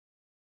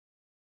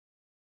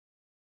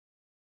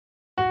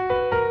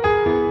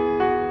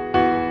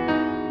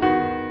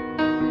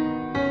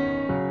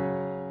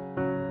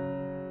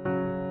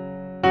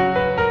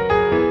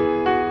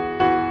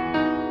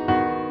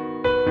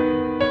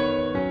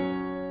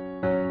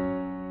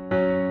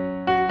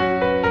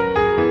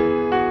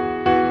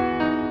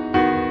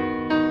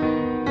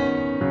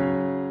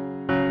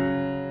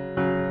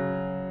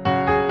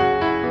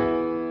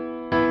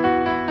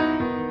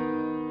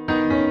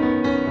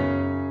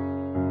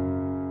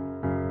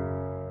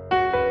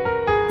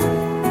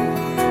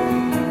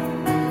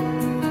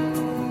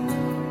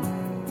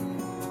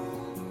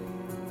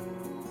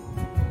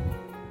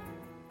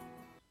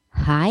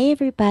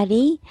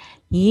everybody.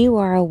 You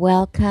are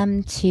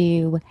welcome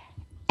to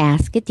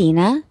Ask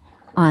Adena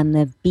on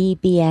the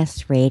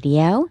BBS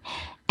radio,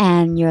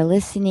 and you're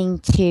listening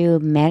to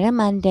Meta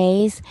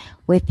Mondays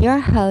with your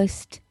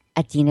host,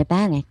 Adena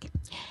Bannick.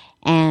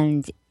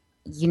 And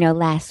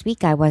last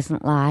week I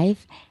wasn't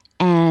live,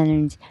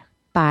 and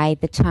by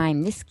the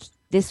time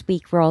this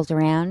week rolled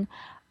around,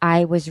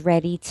 I was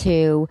ready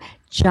to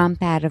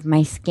jump out of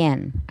my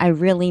skin. I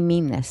really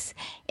mean this.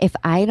 If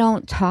I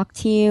don't talk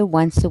to you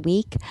once a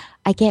week,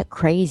 I get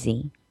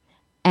crazy.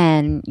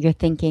 And you're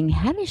thinking,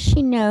 how does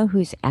she know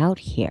who's out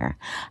here?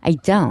 I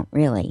don't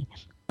really.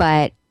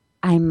 But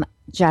I'm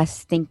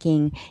just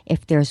thinking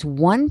if there's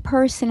one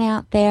person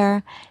out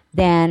there,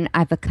 then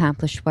I've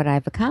accomplished what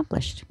I've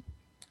accomplished.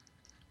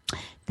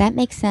 That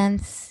makes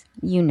sense.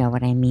 You know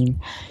what I mean.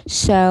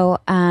 So,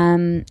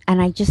 and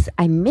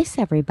I miss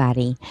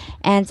everybody.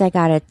 And I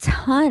got a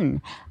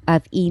ton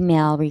of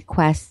email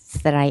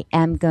requests that I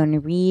am going to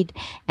read,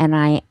 and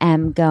I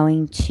am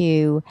going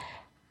to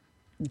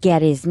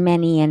get as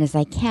many in as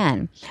I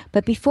can.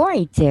 But before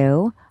I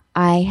do,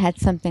 I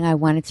had something I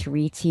wanted to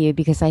read to you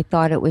because I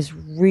thought it was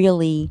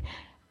really,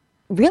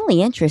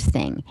 really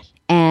interesting.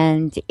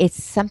 And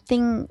it's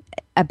something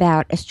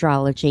about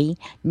astrology.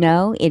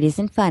 No, it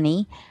isn't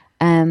funny.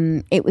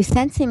 It was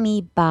sent to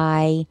me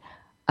by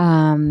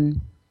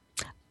um,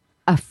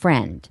 a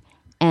friend.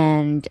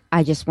 And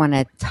I just want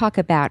to talk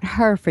about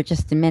her for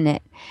just a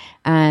minute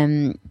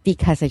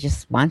because I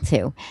just want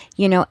to.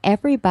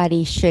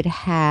 Everybody should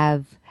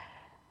have,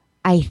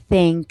 I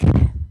think,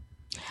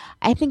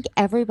 I think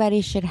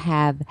everybody should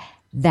have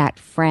that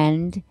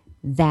friend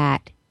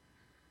that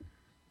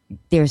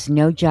there's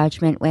no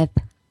judgment with,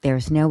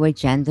 there's no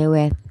agenda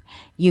with.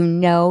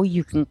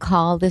 You can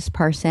call this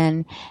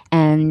person,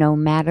 and no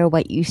matter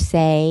what you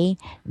say,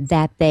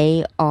 that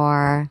they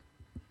are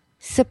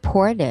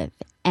supportive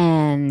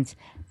and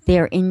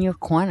they're in your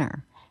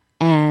corner,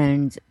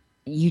 and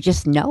you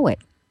just know it.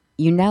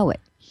 You know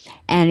it.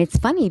 And it's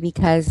funny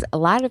because a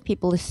lot of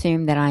people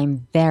assume that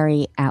I'm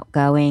very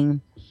outgoing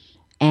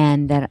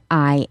and that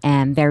I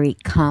am very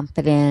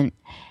confident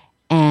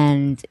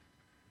and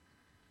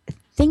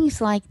things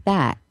like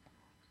that.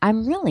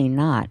 I'm really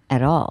not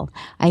at all.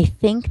 I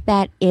think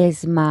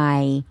that's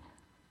my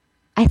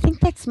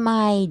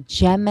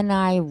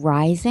Gemini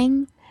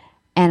rising,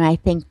 and I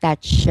think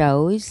that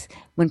shows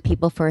when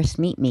people first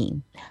meet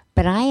me.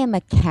 But I am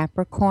a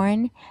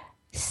Capricorn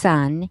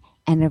sun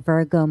and a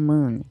Virgo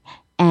moon,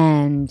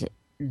 and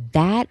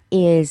that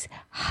is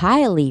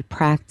highly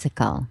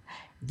practical,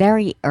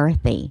 very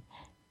earthy.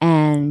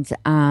 And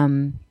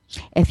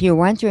if you're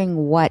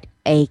wondering what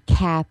a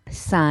Cap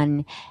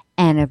sun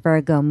and a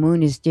Virgo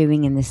moon is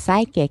doing in the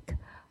psychic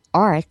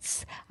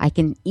arts, I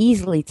can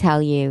easily tell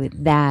you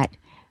that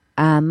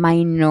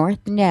my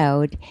North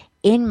Node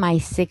in my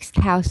sixth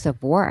house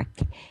of work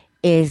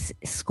is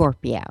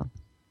Scorpio.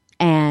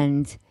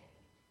 And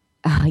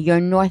your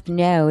North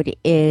Node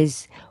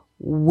is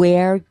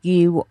where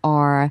you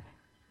are,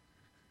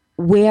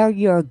 where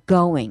you're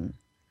going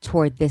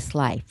toward this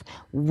life,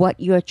 what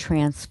you're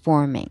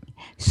transforming.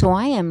 So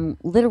I am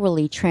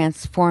literally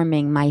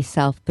transforming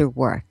myself through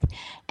work.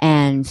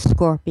 And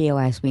Scorpio,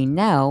 as we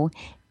know,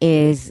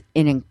 is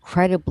an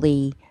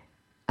incredibly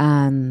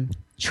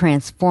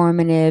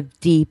transformative,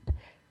 deep,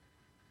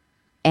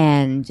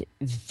 and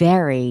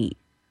very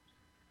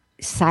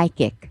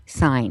psychic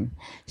sign.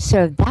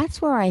 So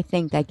that's where I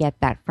think I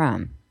get that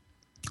from.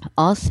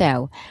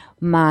 Also,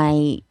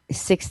 my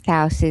sixth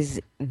house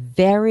is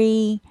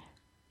very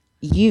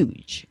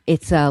huge.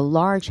 It's a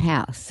large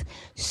house.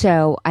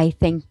 So I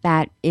think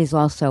that is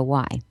also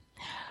why.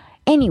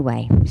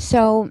 Anyway,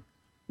 so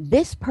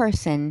this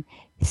person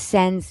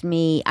sends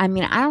me, I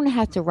don't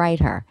have to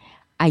write her.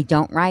 I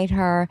don't write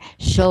her.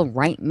 She'll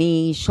write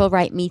me. She'll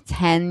write me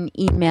 10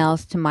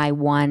 emails to my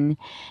one.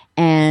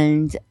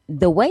 And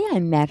the way I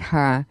met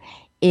her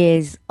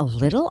is a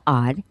little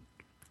odd.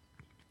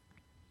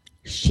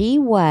 She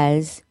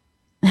was,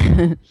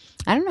 I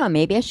don't know,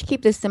 maybe I should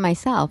keep this to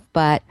myself,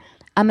 but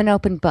I'm an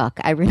open book.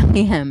 I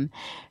really am.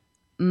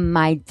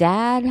 My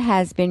dad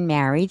has been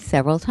married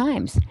several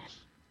times.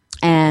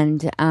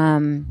 And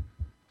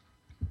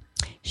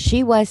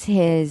she was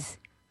his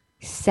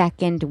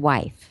second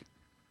wife.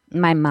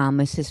 My mom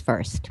was his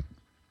first.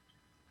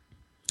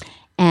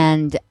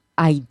 And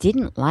I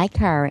didn't like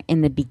her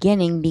in the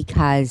beginning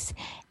because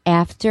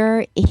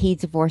after he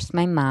divorced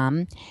my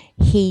mom,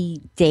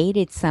 he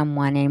dated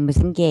someone and was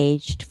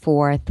engaged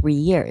for 3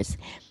 years.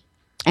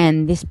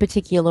 And this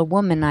particular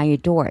woman I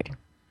adored.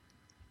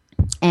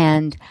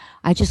 And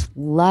I just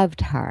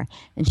loved her.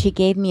 And she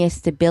gave me a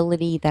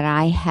stability that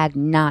I had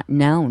not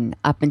known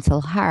up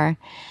until her.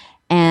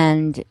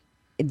 And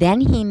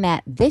then he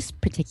met this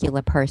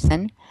particular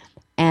person,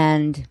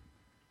 and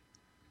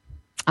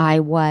I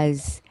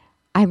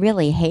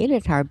really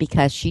hated her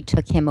because she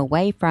took him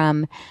away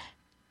from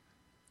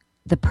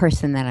the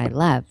person that I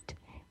loved.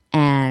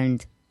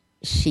 And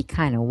she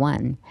kind of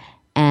won.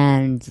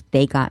 And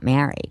they got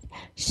married.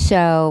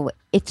 So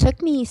it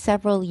took me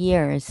several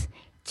years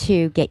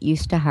to get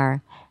used to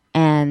her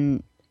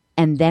and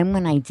And then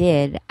when I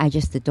did, I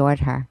just adored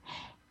her.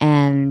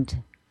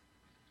 And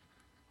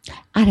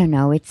I don't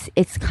know,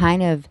 it's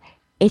kind of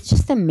it's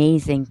just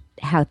amazing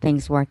how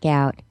things work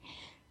out.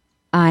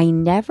 I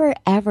never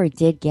ever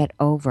did get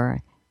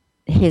over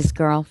his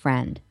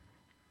girlfriend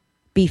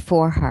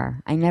before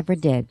her. I never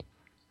did.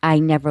 I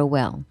never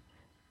will.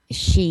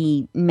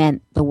 She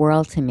meant the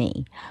world to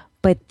me.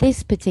 But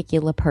this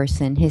particular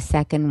person, his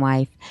second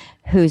wife,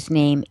 whose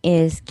name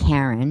is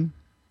Karen,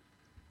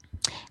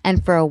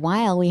 and for a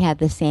while we had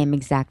the same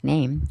exact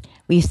name.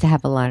 We used to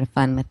have a lot of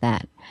fun with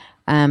that.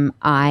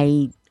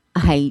 I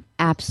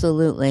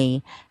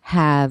absolutely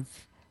have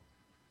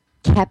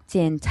kept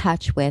in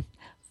touch with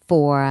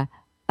for,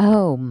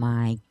 oh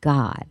my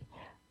God.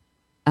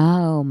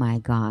 Oh my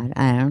God.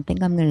 I don't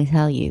think I'm going to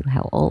tell you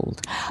how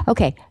old.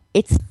 Okay,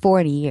 it's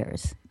 40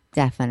 years.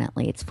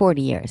 Definitely. It's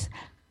 40 years.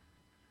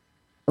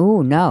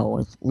 Oh, no,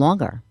 it's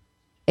longer.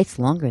 It's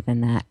longer than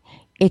that.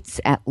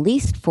 It's at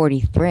least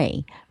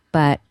 43,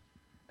 but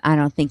I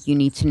don't think you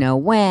need to know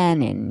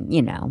when, and,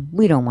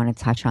 we don't want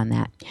to touch on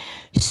that.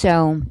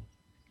 So,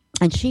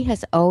 and she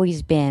has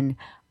always been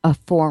a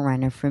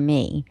forerunner for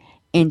me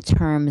in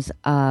terms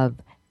of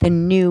the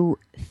new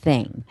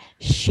thing.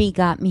 She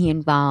got me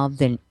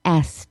involved in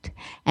EST,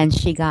 and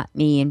she got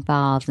me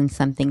involved in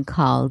something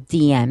called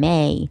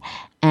DMA.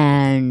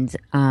 And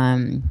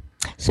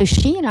so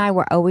she and I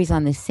were always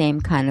on the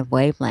same kind of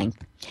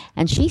wavelength.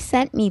 And she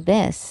sent me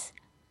this,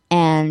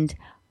 and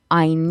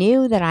I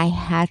knew that I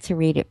had to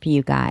read it for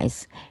you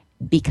guys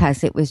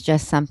because it was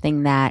just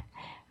something that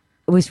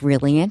was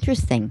really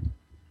interesting.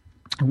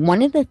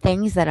 One of the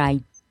things that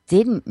I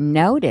didn't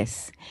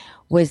notice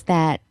was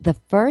that the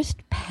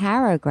first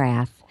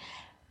paragraph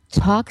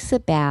talks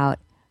about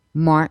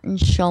Martin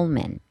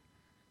Schulman.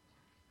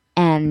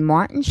 And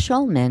Martin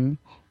Schulman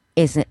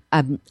is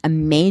a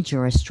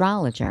major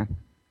astrologer.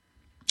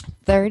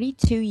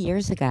 32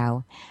 years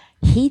ago,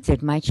 he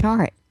did my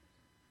chart.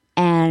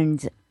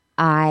 And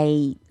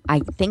I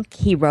think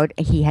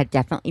he had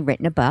definitely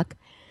written a book,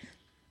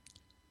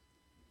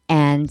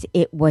 and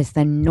it was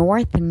the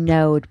North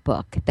Node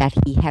book that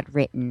he had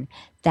written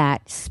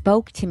that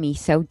spoke to me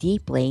so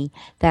deeply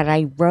that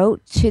I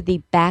wrote to the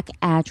back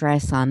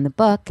address on the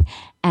book,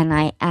 and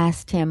I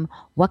asked him,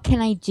 what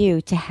can I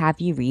do to have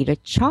you read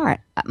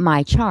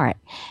my chart?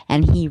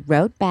 And he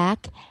wrote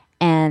back,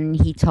 and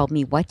he told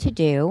me what to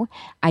do.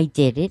 I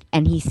did it,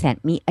 and he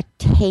sent me a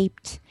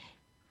taped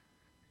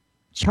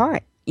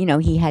chart.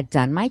 He had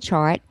done my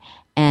chart,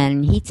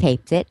 and he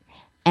taped it,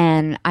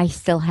 and I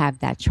still have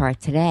that chart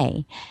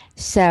today.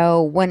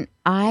 So when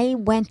I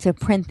went to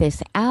print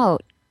this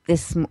out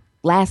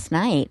last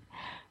night,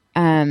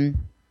 um,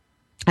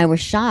 I was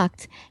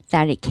shocked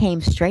that it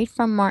came straight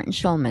from Martin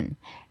Schulman.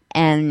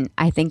 And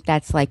I think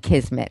that's like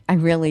kismet. I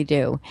really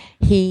do.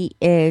 He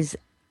is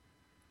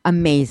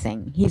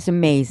amazing. He's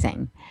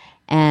amazing.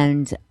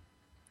 And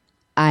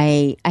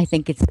I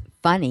think it's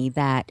funny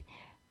that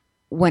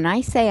when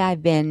I say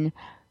I've been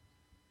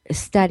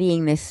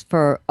studying this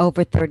for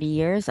over 30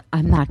 years,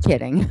 I'm not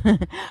kidding.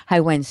 I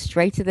went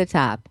straight to the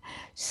top.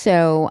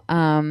 So,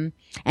 and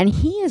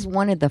he is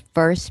one of the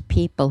first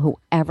people who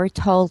ever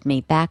told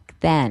me back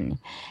then,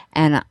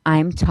 and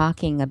I'm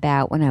talking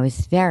about when I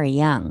was very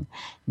young,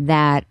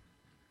 that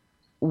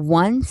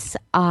once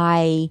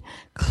I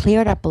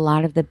cleared up a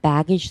lot of the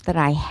baggage that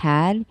I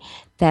had,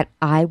 that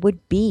I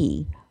would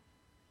be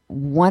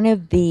one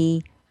of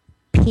the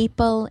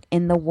people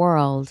in the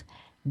world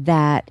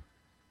that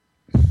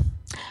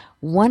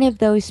one of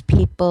those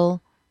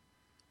people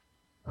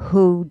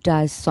who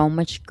does so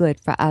much good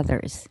for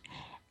others.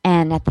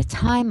 And at the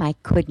time, I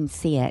couldn't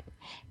see it.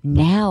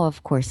 Now,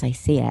 of course, I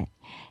see it.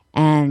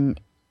 And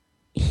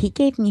he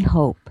gave me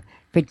hope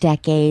for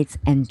decades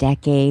and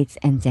decades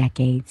and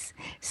decades.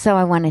 So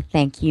I want to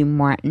thank you,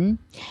 Martin.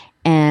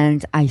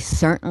 And I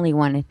certainly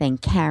want to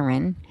thank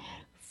Karen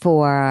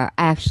I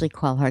actually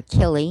call her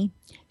Killy.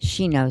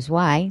 She knows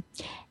why.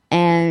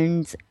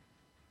 And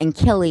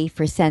Killy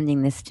for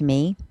sending this to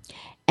me.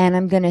 And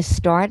I'm going to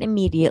start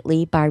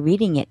immediately by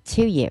reading it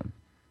to you.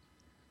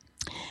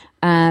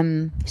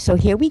 So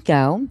here we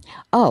go.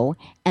 Oh,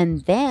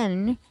 and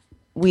then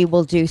we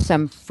will do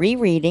some free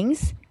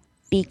readings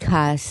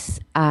because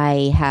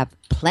I have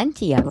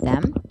plenty of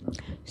them.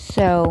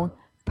 So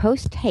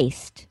post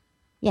haste.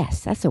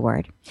 Yes, that's a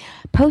word.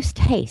 Post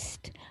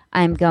haste.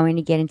 I'm going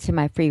to get into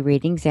my free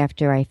readings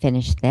after I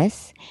finish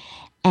this.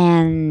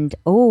 And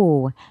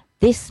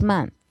this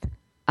month,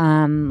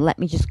 let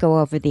me just go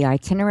over the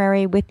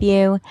itinerary with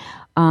you.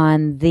 I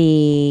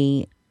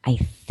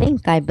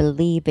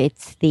believe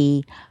it's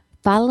the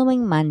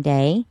following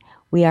Monday,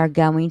 we are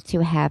going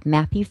to have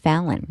Matthew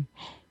Fallon.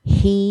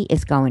 He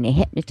is going to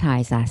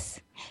hypnotize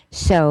us.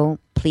 So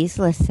please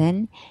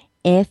listen.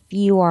 If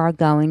you are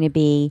going to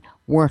be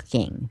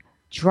working,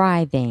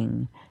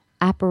 driving,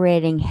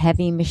 operating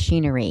heavy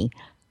machinery,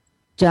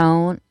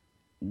 don't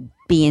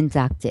be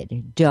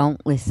inducted.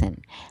 Don't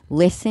listen.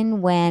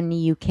 Listen when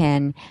you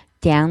can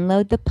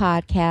download the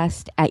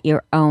podcast at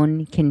your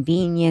own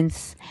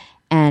convenience,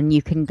 and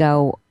you can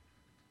go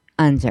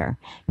under.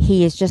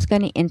 He is just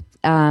going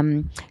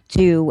to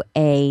do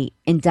a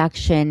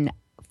induction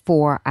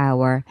for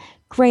our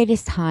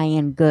greatest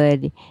high-end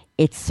good.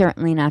 It's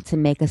certainly not to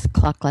make us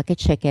cluck like a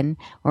chicken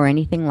or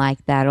anything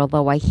like that,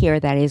 although I hear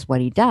that is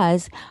what he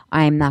does.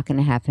 I am not going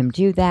to have him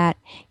do that.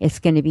 It's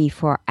going to be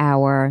for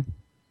our,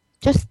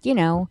 just,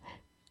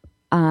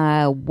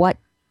 what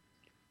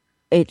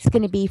it's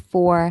going to be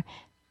for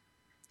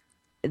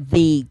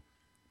the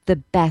the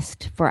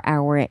best for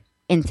our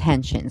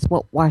intentions,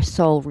 what our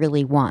soul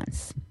really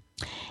wants.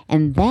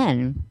 And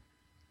then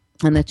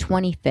on the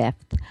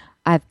 25th,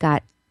 I've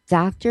got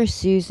Dr.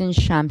 Susan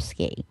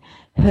Shumsky,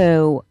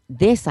 who,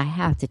 this I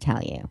have to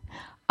tell you,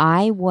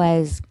 I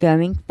was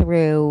going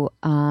through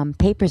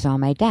papers on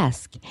my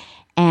desk,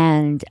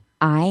 and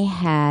I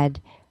had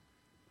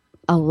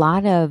a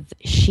lot of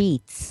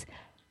sheets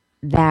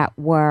that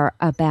were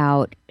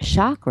about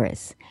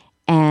chakras.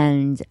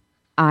 And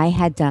I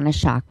had done a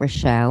chakra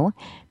show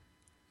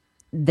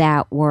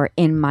that were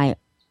in my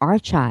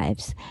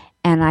archives.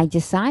 And I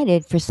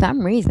decided, for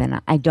some reason,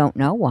 I don't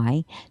know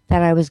why,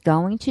 that I was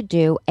going to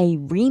do a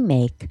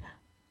remake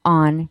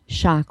on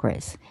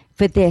chakras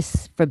for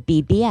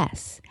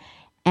BBS.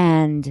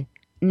 And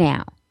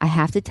now, I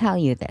have to tell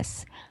you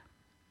this.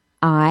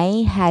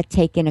 I had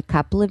taken a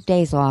couple of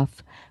days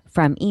off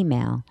from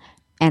email,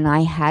 and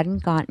I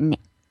hadn't gotten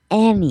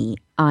any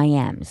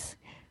IMs,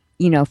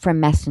 from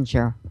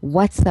Messenger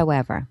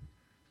whatsoever.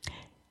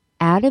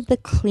 Out of the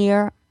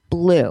clear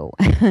blue,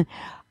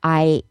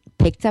 I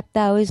picked up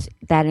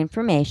that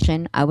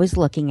information. I was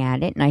looking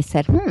at it, and I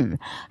said,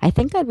 I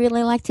think I'd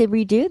really like to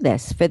redo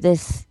this for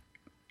this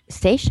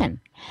station.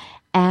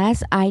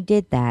 As I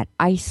did that,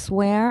 I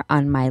swear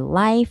on my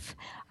life,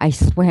 I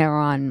swear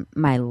on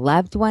my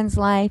loved one's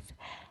life,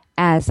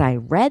 as I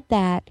read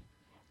that,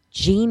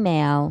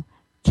 Gmail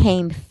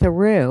came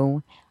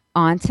through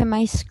onto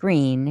my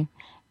screen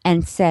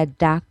and said,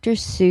 Dr.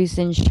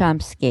 Susan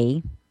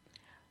Shumsky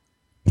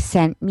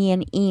sent me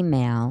an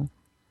email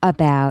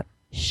about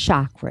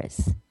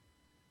chakras.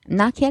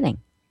 Not kidding.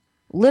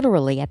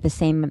 Literally at the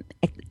same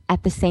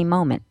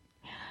moment.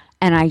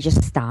 And I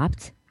just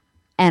stopped,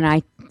 and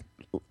I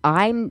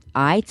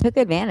took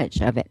advantage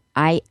of it.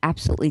 I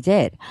absolutely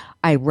did.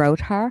 I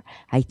wrote her.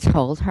 I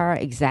told her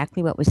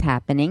exactly what was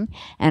happening,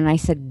 and I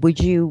said, "Would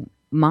you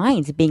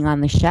mind being on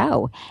the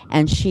show?"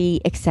 And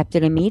she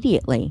accepted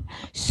immediately.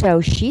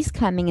 So she's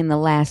coming in the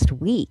last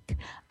week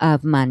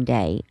of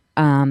Monday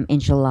in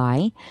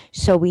July.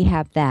 So we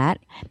have that,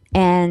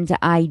 and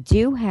I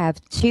do have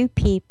two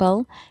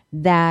people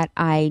that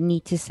I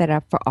need to set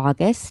up for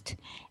August,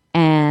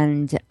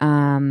 and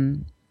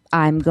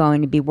I'm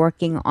going to be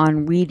working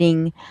on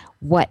reading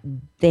what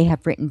they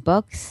have written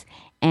books,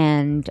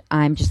 and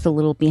I'm just a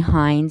little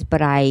behind,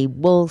 but I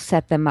will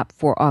set them up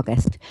for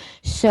August.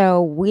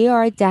 So we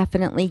are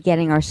definitely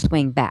getting our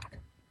swing back.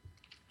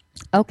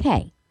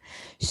 Okay,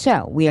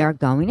 so we are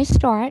going to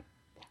start,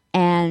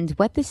 and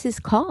what this is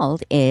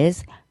called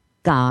is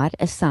God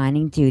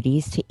assigning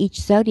duties to each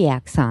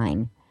zodiac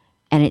sign.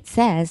 And it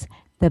says,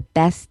 the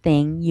best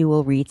thing you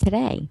will read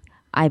today.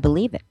 I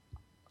believe it.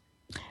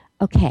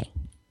 Okay.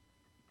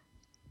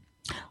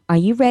 Are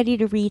you ready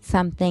to read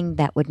something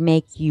that would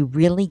make you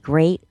really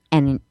great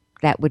and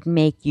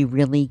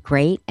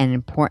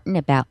important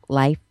about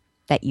life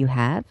that you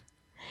have?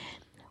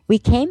 We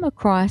came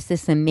across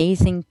this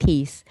amazing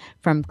piece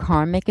from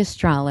Karmic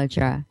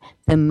Astrologer,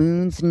 The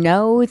Moon's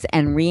Nodes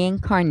and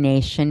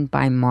Reincarnation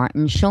by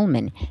Martin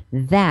Schulman.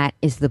 That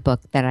is the book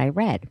that I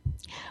read,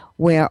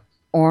 where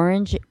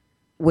origin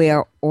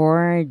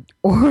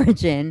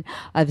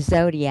of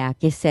zodiac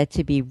is said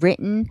to be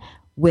written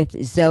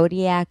with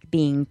zodiac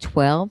being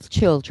 12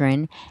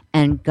 children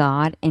and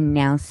God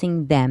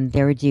announcing them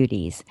their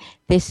duties.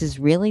 This is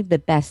really the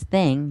best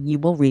thing you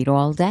will read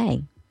all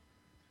day.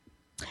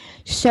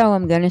 So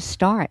I'm going to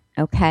start,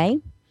 okay?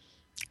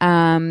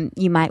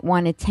 You might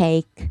want to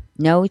take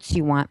notes.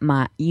 You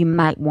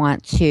might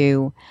want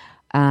to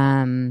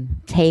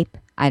tape.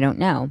 I don't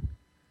know.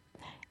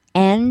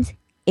 And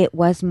it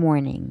was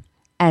morning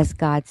as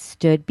God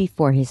stood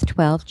before his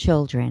 12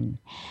 children,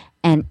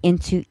 and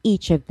into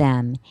each of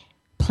them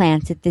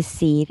planted the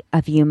seed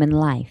of human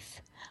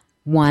life.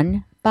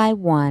 One by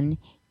one,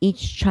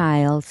 each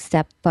child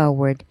stepped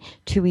forward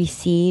to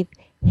receive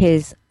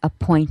his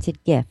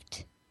appointed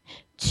gift.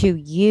 To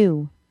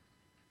you,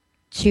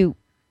 to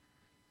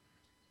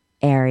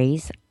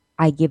Aries,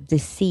 I give the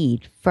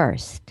seed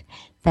first,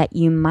 that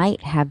you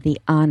might have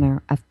the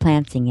honor of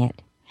planting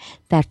it.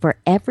 That for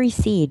every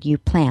seed you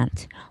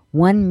plant,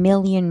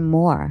 1,000,000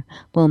 more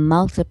will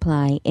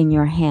multiply in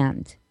your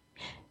hand.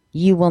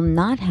 You will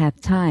not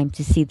have time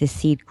to see the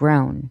seed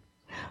grown,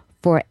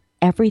 for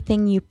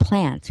everything you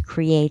plant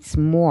creates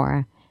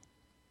more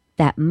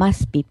that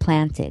must be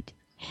planted.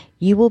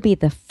 You will be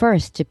the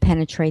first to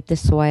penetrate the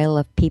soil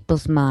of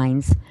people's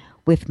minds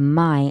with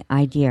my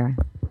idea.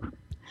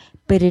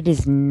 But it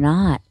is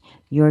not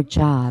your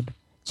job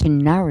to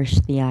nourish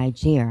the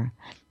idea,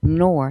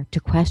 nor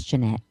to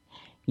question it.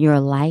 Your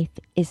life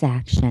is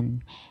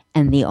action,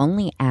 and the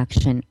only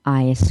action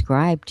I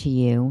ascribe to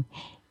you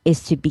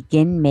is to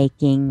begin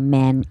making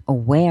men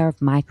aware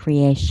of my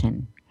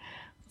creation.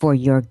 For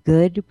your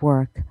good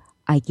work,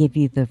 I give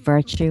you the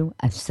virtue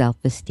of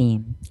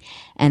self-esteem.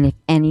 And if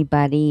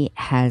anybody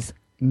has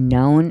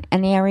known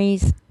an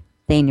Aries,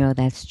 they know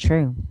that's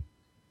true.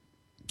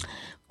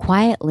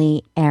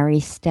 Quietly,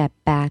 Aries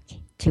stepped back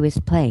to his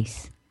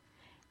place.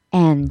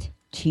 And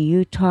to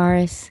you,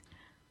 Taurus,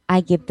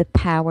 I give the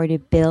power to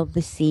build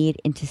the seed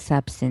into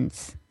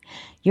substance.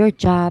 Your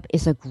job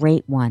is a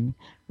great one,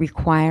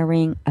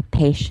 requiring a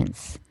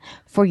patience,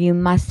 for you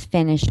must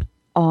finish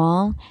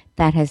all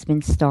that has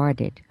been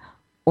started,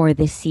 or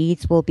the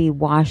seeds will be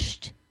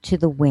washed to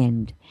the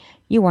wind.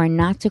 You are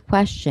not to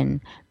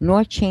question,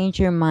 nor change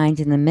your mind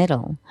in the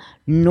middle,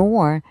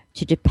 nor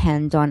to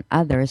depend on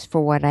others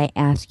for what I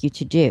ask you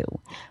to do.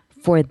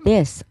 For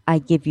this I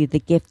give you the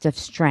gift of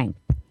strength.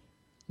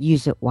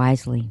 Use it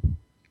wisely.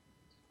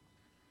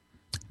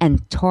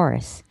 And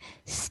Taurus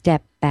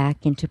stepped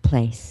back into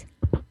place.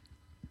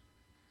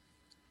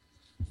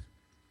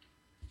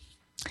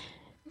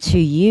 To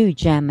you,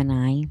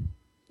 Gemini,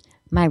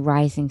 my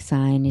rising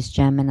sign is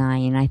Gemini,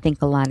 and I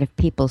think a lot of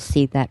people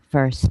see that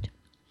first.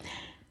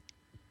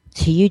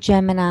 To you,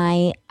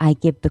 Gemini, I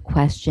give the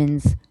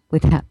questions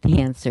without the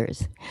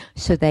answers,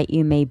 so that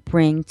you may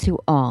bring to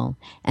all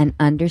an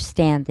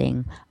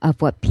understanding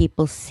of what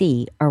people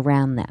see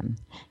around them.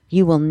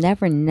 You will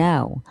never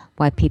know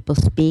why people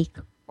speak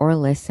or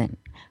listen,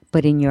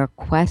 but in your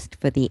quest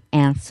for the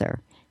answer,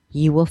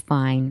 you will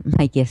find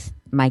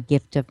my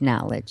gift of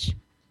knowledge.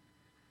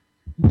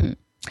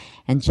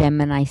 And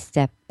Gemini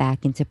stepped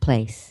back into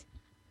place.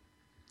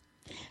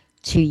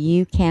 To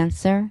you,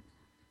 Cancer,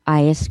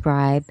 I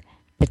ascribe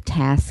the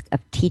task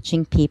of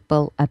teaching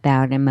people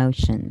about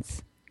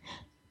emotions.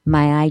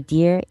 My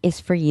idea is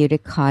for you to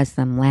cause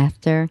them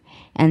laughter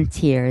and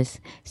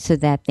tears so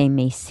that they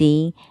may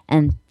see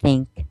and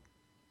think,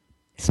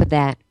 so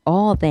that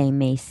all they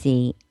may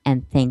see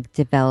and think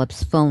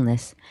develops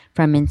fullness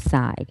from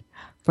inside.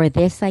 For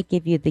this I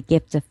give you the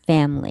gift of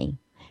family,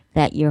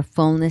 that your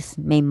fullness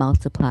may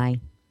multiply.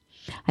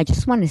 I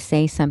just want to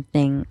say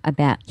something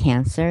about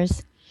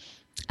cancers.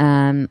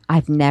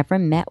 I've never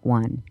met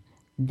one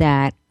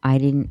that I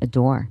didn't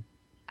adore.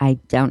 I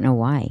don't know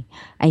why.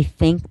 I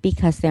think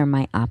because they're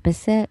my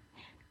opposite,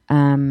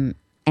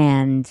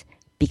 and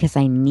because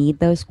I need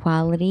those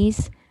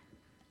qualities,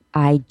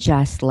 I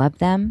just love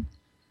them.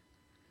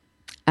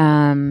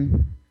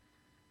 And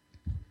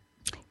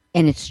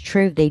it's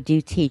true, they do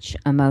teach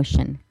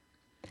emotion.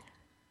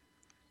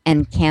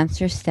 And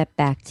Cancer stepped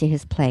back to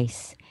his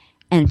place.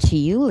 And to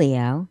you,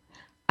 Leo,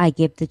 I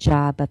give the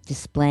job of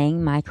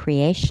displaying my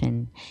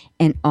creation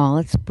in all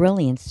its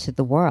brilliance to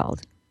the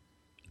world.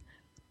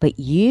 But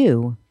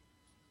you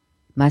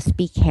must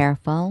be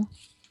careful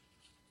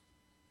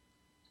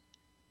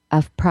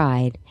of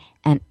pride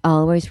and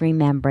always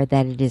remember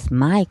that it is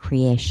my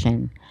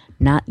creation,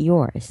 not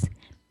yours.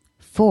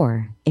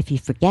 For if you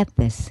forget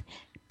this,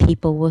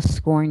 people will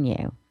scorn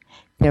you.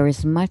 There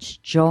is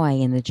much joy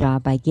in the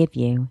job I give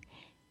you,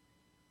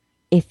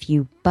 if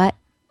you but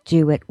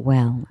do it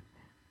well.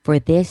 For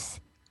this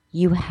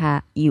you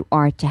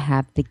are to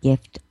have the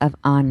gift of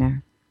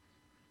honor.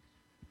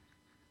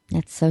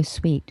 That's so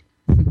sweet.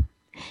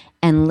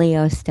 And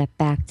Leo stepped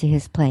back to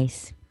his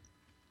place.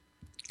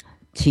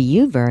 To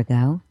you,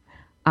 Virgo,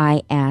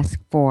 I ask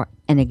for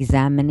an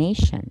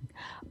examination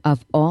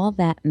of all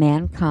that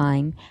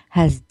mankind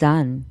has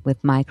done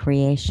with my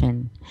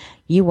creation.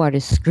 You are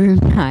to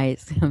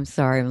scrutinize, I'm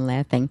sorry, I'm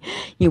laughing.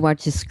 You are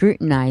to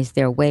scrutinize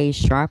their ways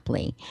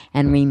sharply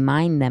and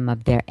remind them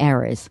of their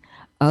errors.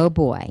 Oh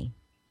boy,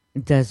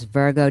 does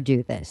Virgo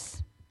do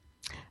this?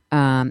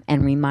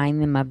 And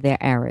remind them of their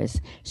errors,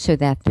 so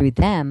that through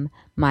them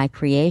my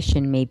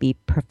creation may be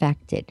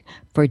perfected.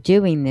 For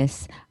doing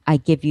this, I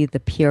give you the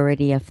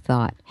purity of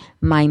thought.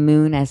 My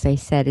moon, as I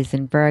said, is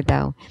in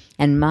Virgo,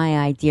 and my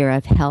idea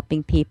of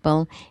helping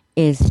people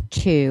is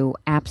to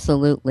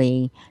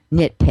absolutely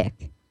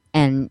nitpick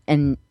and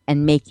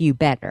make you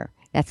better.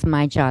 That's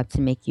my job,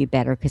 to make you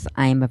better, because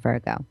I am a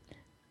Virgo.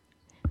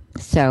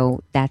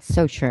 So that's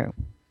so true.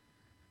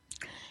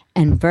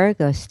 And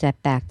Virgo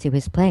stepped back to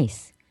his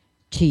place.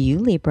 To you,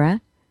 Libra,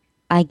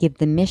 I give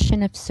the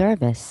mission of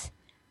service,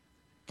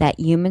 that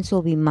humans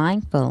will be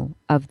mindful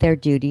of their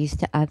duties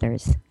to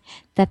others,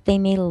 that they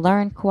may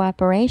learn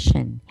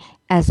cooperation,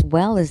 as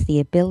well as the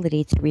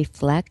ability to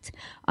reflect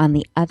on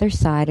the other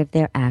side of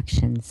their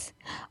actions.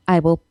 I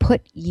will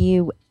put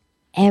you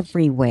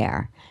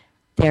everywhere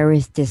there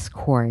is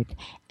discord,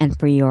 and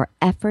for your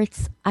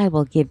efforts I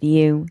will give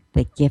you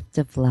the gift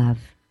of love.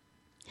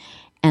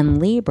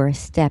 And Libra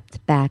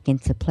stepped back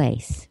into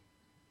place.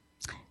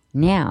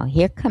 Now,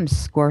 here comes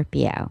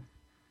Scorpio.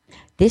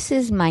 This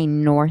is my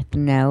North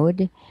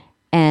Node,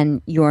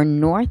 and your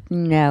North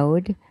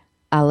Node,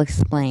 I'll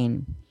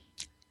explain.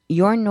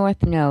 Your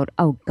North Node,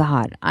 oh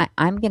God,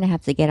 I'm going to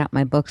have to get out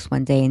my books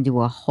one day and do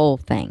a whole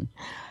thing.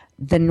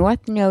 The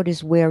North Node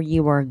is where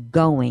you are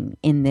going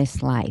in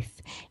this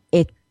life.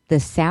 The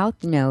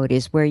South Node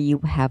is where you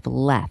have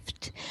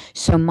left.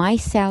 So my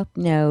South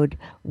Node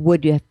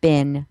would have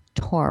been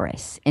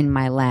Taurus in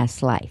my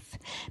last life,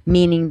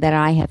 meaning that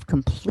I have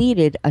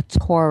completed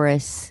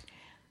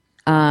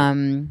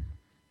um,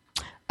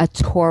 a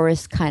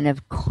Taurus kind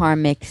of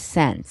karmic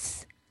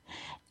sense,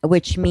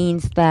 which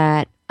means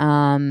that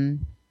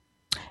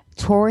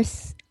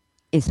Taurus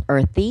is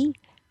earthy,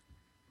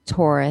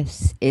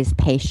 Taurus is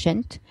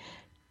patient,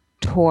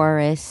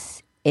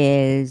 Taurus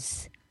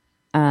is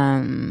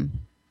um,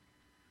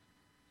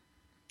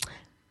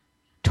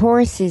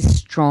 Taurus is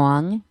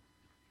strong,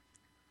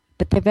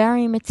 but they're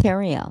very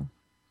material.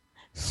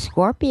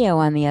 Scorpio,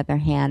 on the other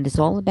hand, is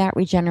all about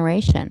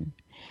regeneration.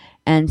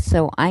 And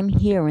so I'm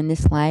here in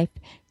this life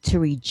to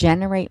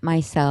regenerate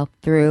myself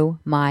through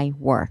my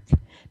work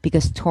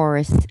because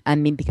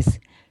because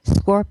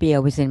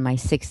Scorpio is in my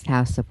sixth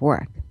house of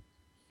work.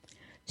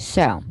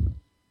 So,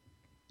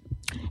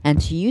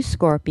 and to you,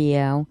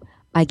 Scorpio,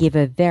 I give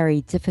a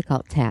very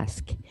difficult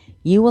task.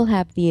 You will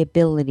have the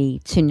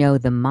ability to know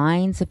the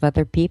minds of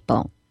other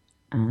people.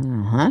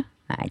 Uh-huh.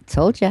 I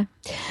told you.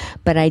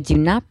 But I do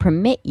not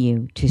permit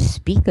you to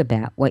speak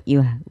about what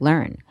you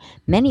learn.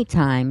 Many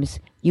times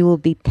you will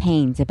be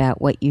pained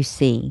about what you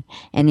see,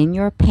 and in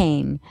your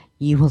pain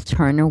you will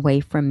turn away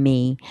from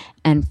me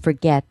and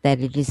forget that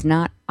it is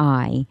not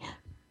I,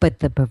 but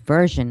the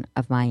perversion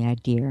of my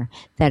idea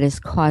that is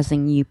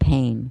causing you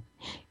pain.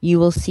 You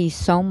will see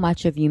so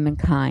much of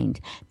humankind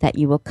that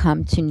you will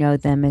come to know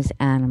them as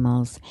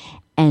animals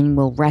and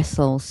will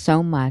wrestle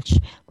so much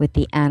with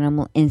the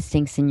animal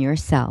instincts in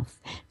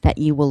yourself that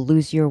you will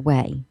lose your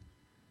way.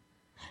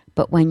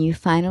 But when you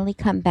finally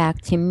come back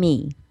to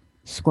me,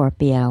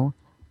 Scorpio,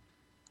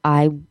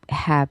 I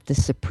have the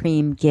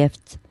supreme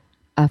gift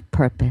of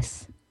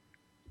purpose.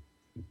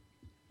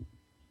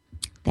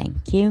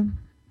 Thank you.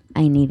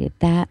 I needed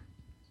that.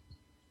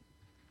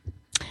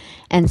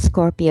 And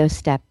Scorpio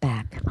stepped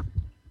back.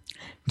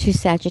 To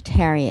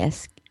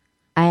Sagittarius,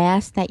 I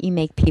ask that you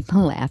make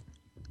people laugh.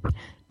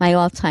 My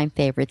all-time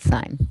favorite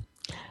sign.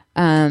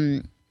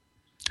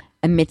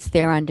 Amidst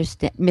their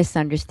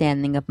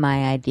misunderstanding of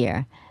my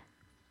idea,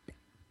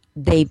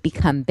 they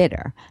become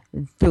bitter.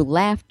 Through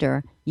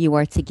laughter, you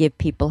are to give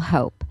people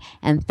hope,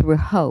 and through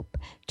hope,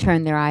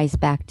 turn their eyes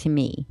back to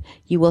me.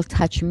 You will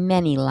touch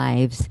many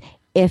lives,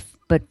 if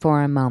but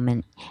for a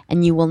moment,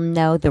 and you will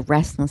know the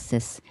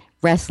restlessness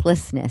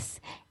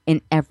in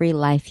every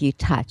life you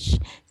touch.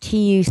 To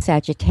you,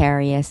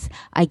 Sagittarius,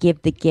 I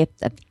give the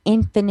gift of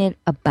infinite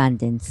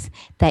abundance,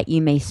 that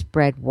you may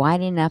spread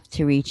wide enough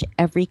to reach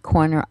every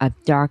corner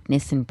of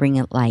darkness and bring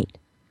it light.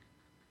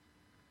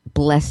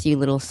 Bless you,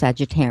 little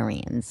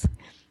Sagittarians.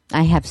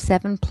 I have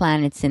 7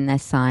 planets in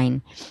that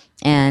sign,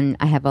 and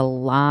I have a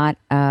lot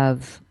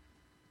of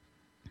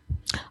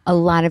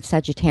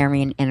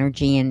Sagittarian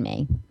energy in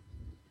me.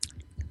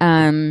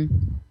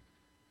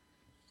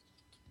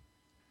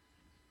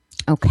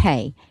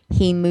 Okay,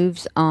 he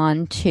moves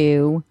on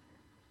to,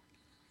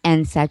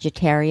 and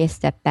Sagittarius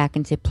step back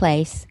into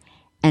place,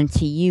 and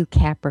to you,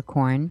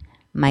 Capricorn,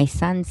 my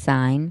sun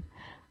sign,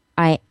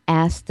 I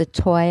ask the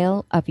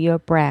toil of your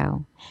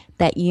brow,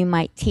 that you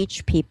might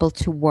teach people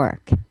to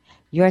work.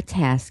 Your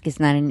task is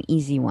not an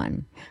easy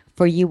one,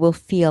 for you will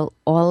feel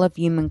all of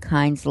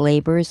humankind's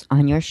labors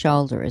on your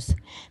shoulders.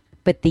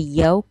 But the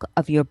yoke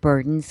of your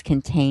burdens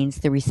contains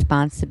the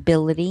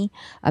responsibility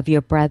of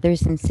your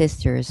brothers and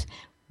sisters,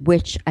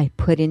 which I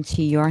put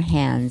into your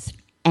hands.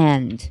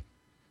 And,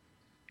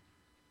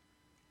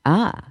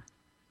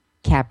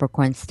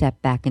 Capricorn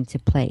stepped back into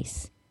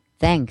place.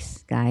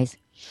 Thanks, guys.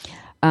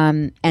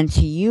 And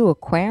to you,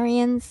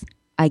 Aquarians,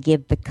 I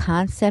give the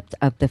concept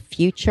of the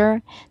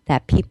future,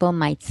 that people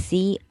might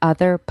see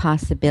other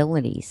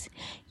possibilities.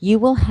 You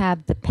will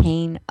have the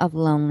pain of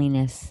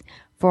loneliness,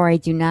 for I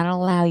do not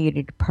allow you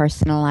to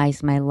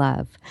personalize my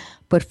love,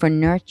 but for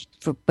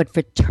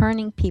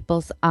turning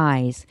people's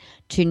eyes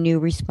to new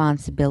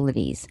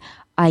responsibilities.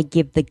 I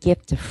give the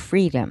gift of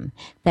freedom,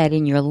 that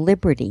in your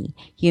liberty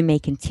you may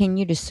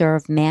continue to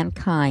serve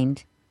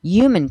humankind,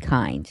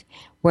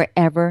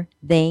 wherever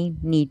they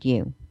need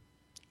you.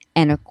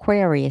 And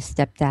Aquarius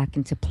stepped back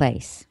into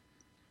place.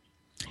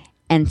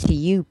 And to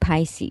you,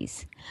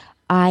 Pisces,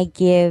 I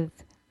give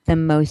the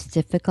most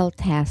difficult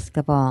task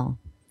of all.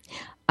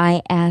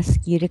 I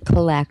ask you to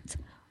collect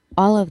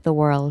all of the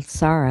world's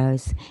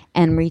sorrows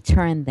and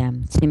return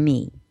them to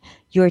me.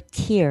 Your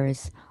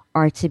tears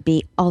are to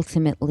be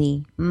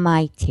ultimately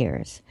my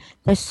tears.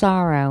 The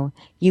sorrow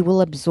you will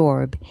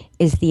absorb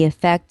is the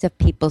effect of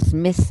people's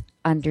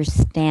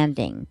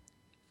misunderstanding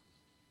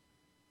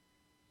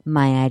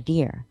my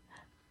idea,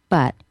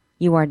 but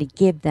you are to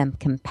give them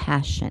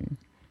compassion,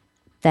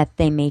 that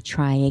they may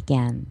try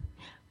again.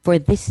 For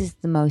this is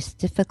the most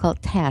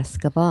difficult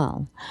task of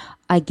all.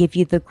 I give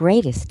you the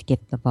greatest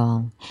gift of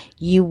all.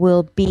 You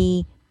will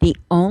be the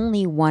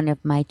only one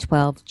of my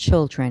 12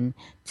 children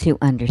to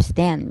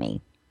understand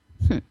me.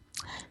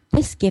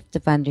 This gift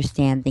of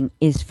understanding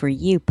is for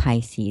you,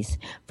 Pisces,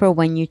 for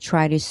when you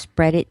try to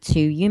spread it to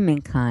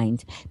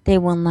humankind, they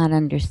will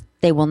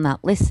not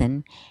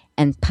listen,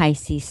 and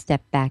Pisces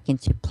step back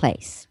into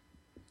place.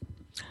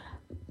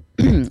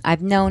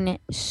 I've known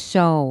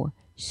so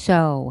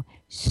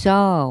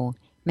so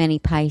many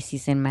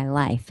Pisces in my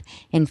life.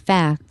 In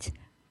fact,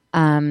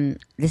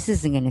 this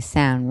isn't going to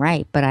sound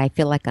right, but I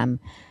feel like I'm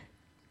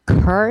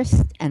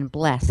cursed and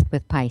blessed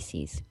with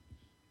Pisces.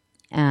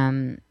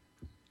 Um,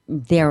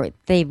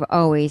 they've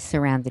always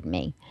surrounded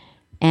me,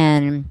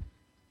 and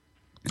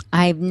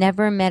I've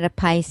never met a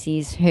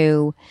Pisces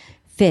who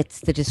fits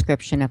the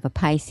description of a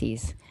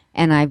Pisces,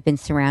 and I've been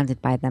surrounded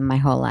by them my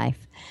whole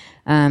life.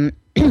 Um,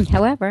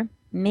 However,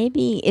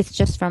 maybe it's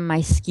just from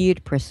my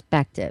skewed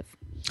perspective.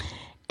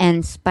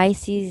 And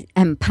Pisces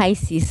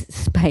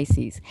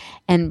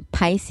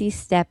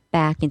stepped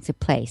back into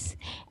place,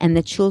 and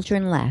the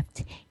children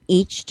left,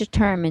 each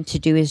determined to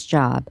do his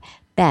job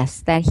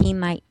best that he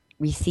might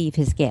receive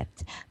his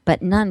gift,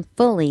 but none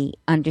fully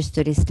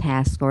understood his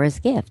task or his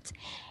gift.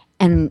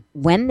 And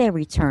when they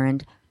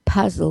returned,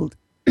 puzzled,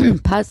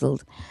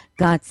 puzzled,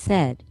 God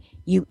said,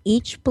 "You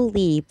each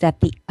believe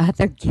that the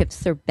other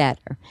gifts are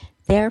better.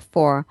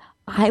 Therefore,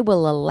 I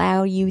will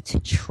allow you to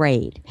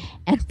trade."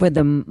 And for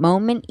the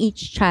moment,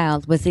 each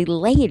child was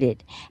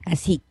elated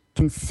as he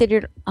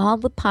considered all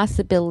the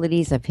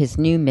possibilities of his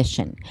new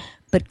mission.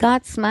 But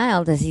God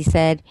smiled as he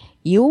said,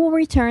 "You will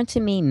return to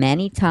me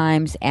many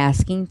times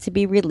asking to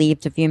be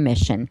relieved of your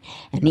mission,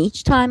 and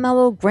each time I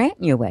will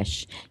grant your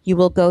wish. You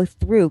will go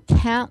through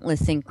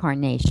countless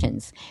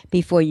incarnations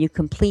before you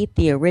complete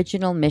the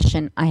original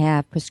mission I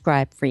have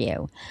prescribed for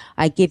you.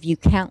 I give you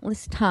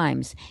countless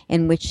times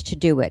in which to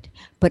do it,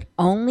 but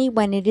only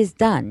when it is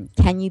done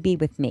can you be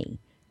with me.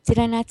 Did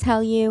I not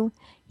tell you?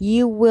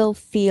 You will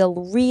feel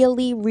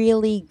really,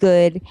 really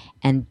good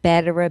and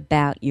better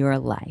about your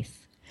life."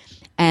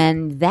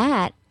 And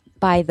that,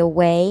 by the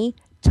way,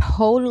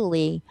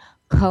 totally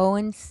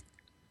coincides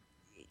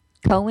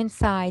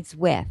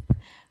with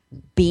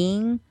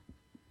being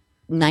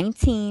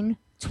 19,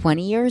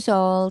 20 years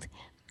old,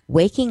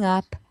 waking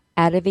up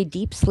out of a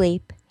deep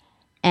sleep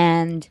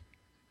and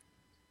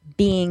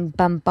being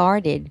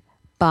bombarded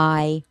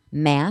by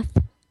math,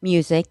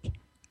 music,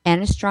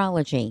 and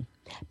astrology,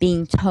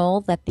 being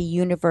told that the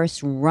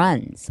universe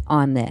runs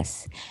on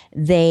this.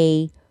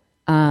 They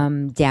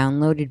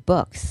downloaded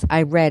books.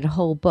 I read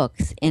whole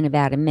books in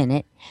about a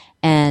minute,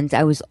 and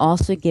I was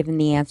also given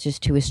the answers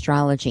to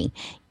astrology.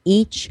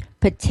 Each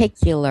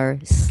particular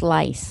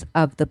slice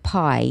of the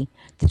pie,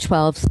 the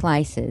 12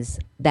 slices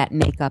that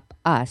make up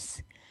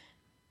us,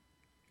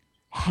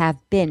 have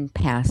been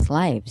past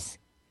lives.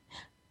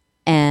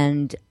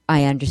 And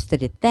I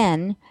understood it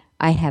then.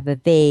 I have a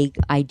vague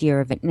idea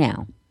of it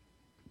now.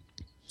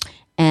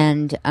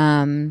 And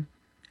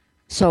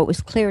so it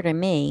was clear to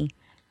me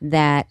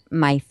that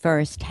my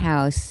first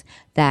house,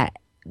 that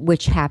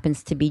which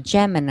happens to be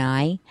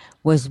Gemini,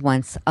 was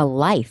once a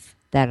life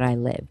that I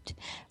lived.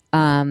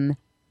 I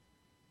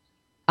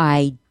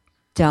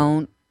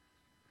don't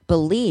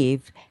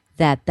believe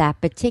that that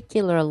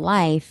particular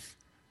life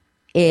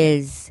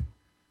is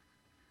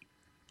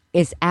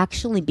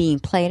actually being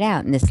played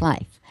out in this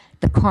life.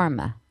 The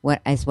karma,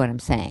 what is what I'm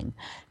saying.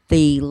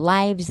 The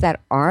lives that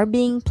are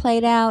being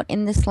played out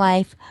in this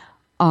life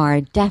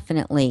are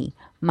definitely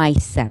my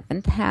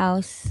seventh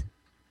house,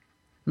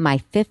 my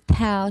fifth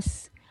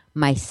house,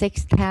 my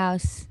sixth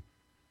house,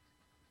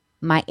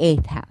 my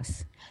eighth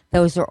house.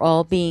 Those are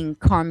all being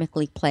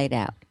karmically played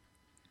out.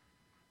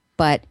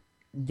 But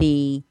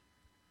the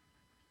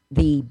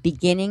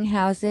beginning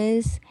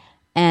houses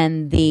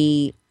and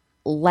the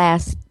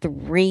last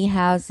three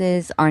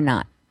houses are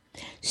not.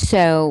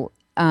 So,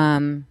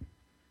 and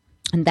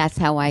that's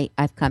how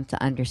I've come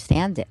to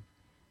understand it.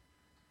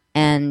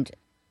 And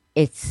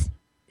it's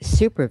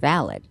super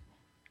valid.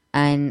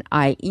 And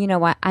I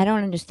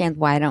don't understand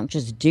why I don't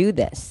just do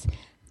this.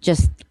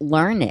 Just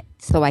learn it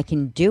so I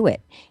can do it.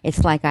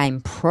 It's like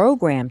I'm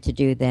programmed to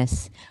do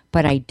this,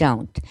 but I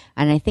don't.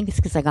 And I think it's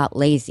because I got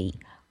lazy.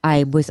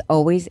 I was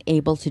always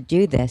able to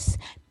do this.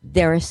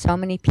 There are so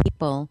many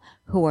people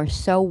who are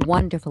so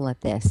wonderful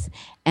at this,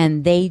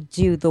 and they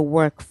do the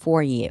work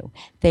for you.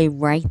 They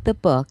write the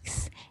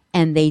books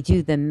and they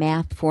do the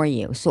math for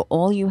you. So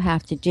all you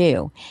have to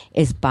do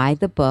is buy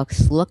the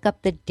books, look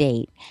up the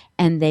date,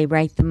 and they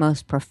write the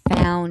most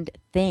profound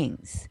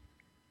things.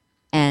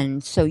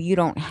 And so you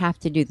don't have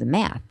to do the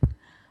math.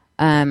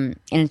 And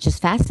it's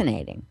just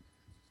fascinating.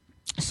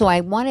 So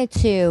I wanted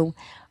to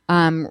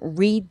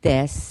read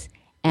this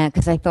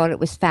because I thought it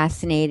was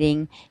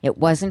fascinating. It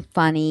wasn't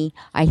funny.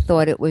 I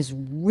thought it was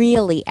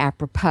really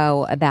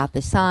apropos about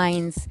the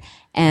signs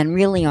and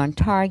really on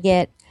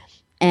target.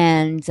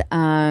 And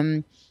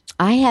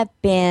I have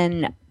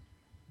been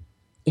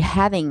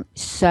having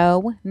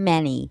so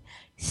many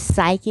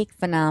psychic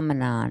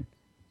phenomenon,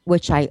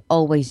 which I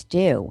always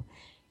do.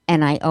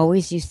 And I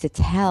always used to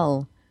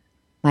tell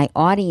my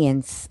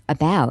audience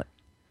about,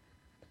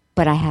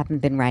 but I haven't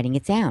been writing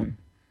it down.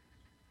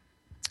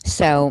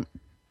 So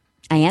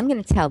I am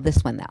going to tell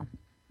this one though.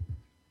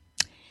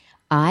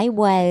 I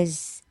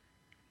wrote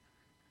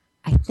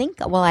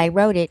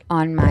it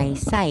on my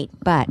site,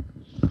 but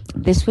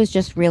this was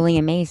just really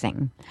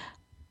amazing.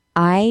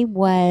 I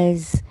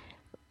was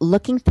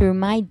looking through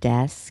my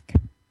desk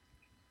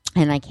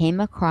and I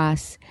came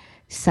across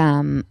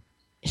some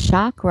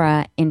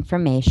chakra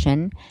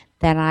information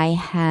that I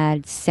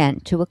had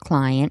sent to a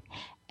client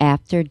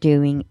after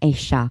doing a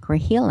chakra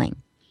healing.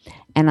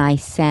 And I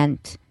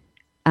sent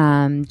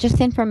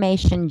just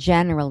information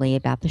generally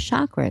about the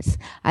chakras.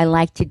 I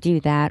like to do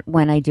that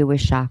when I do a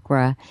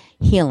chakra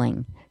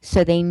healing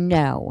so they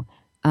know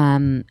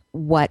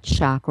what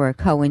chakra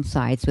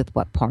coincides with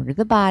what part of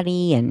the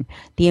body and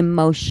the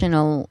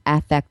emotional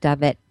aspect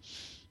of it.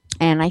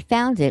 And I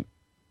found it,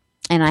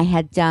 and I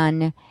had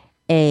done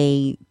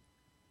a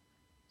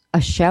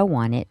show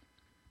on it,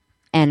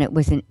 and it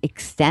was an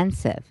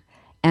extensive.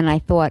 And I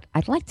thought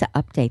I'd like to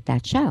update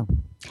that show.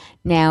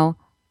 Now,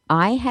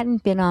 I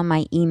hadn't been on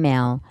my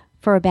email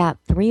for about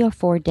 3 or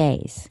 4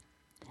 days.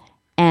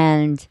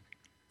 And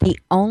the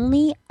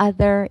only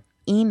other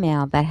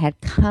email that had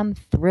come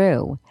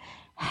through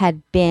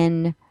had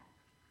been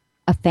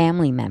a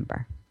family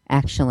member,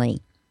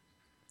 actually.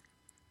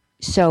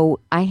 So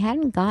I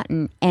hadn't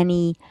gotten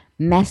any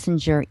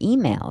messenger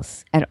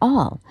emails at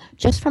all,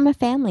 just from a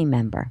family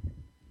member.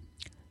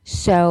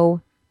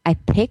 So I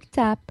picked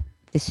up,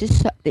 this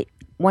is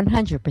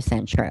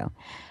 100% true.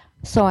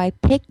 So I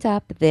picked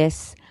up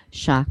this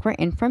chakra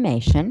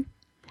information,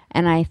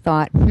 and I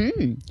thought,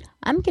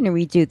 I'm going to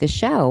redo the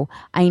show.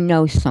 I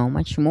know so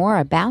much more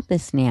about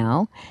this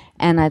now,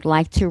 and I'd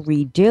like to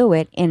redo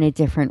it in a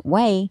different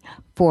way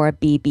for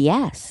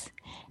BBS.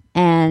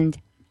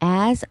 And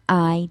as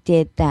I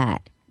did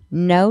that,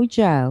 no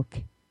joke,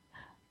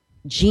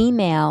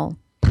 Gmail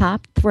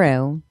popped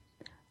through.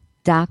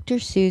 Dr.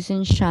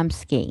 Susan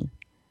Shumsky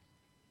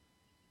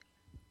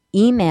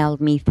emailed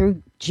me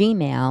through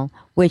Gmail,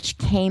 which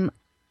came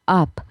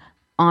up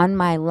on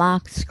my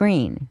lock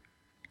screen.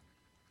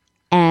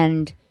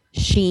 And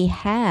she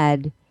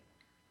had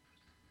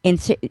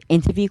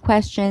interview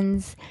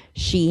questions.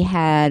 She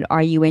had,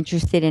 are you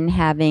interested in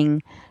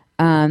having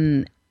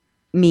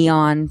me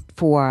on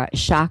for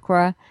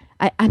chakra?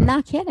 I'm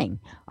not kidding.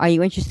 Are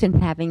you interested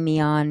in having me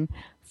on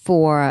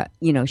for,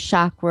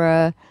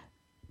 chakra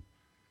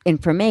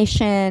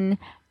information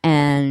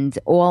and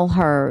all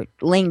her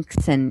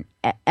links and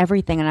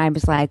everything? And I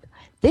was like,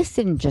 this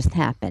didn't just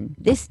happen.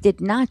 This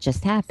did not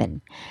just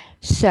happen.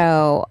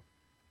 So,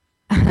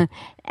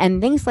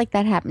 and things like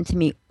that happen to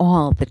me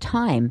all the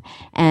time.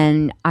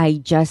 And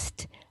I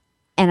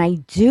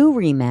do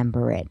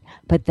remember it,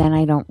 but then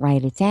I don't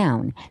write it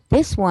down.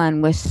 This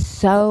one was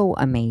so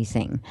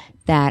amazing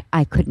that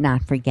I could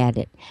not forget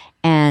it.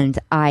 And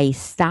I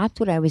stopped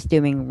what I was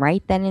doing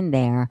right then and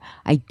there.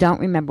 I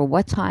don't remember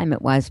what time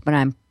it was, but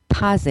I'm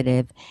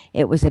positive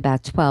it was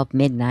about 12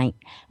 midnight.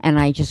 And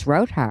I just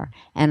wrote her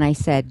and I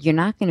said, you're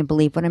not going to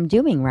believe what I'm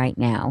doing right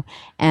now.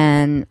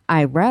 And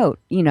I wrote,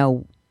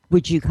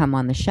 would you come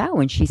on the show?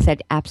 And she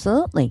said,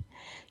 absolutely.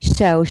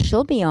 So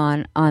she'll be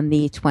on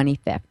the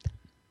 25th.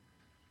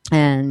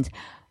 And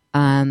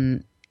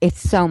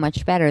it's so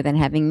much better than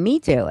having me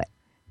do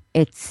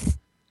it.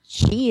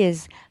 She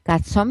has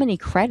got so many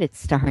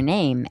credits to her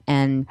name,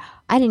 and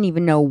I didn't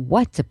even know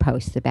what to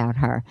post about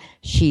her.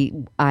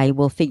 I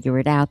will figure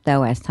it out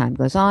though as time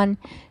goes on,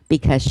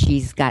 because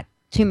she's got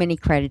too many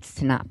credits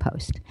to not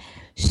post.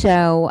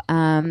 So,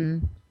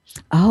 and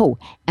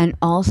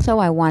also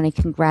I want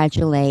to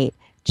congratulate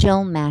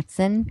Jill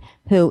Matson,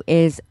 who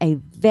is a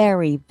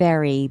very,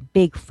 very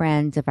big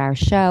friend of our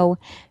show.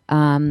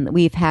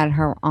 We've had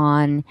her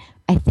on,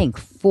 I think,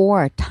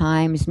 4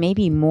 times,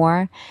 maybe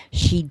more.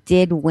 She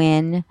did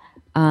win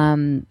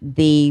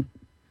the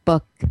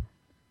book.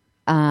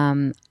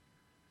 I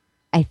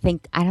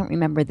don't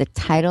remember the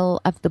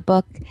title of the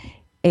book.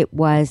 It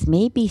was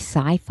maybe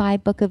Sci-Fi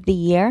Book of the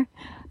Year.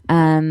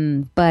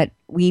 But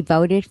we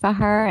voted for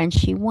her and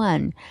she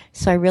won.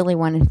 So I really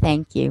want to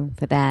thank you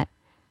for that.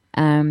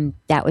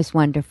 That was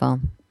wonderful.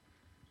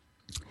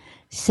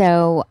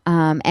 So,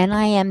 and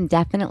I am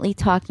definitely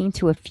talking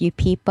to a few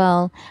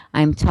people.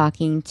 I'm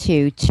talking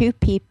to 2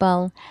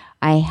 people.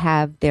 I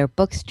have their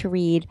books to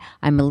read.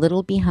 I'm a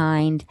little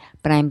behind,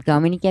 but I'm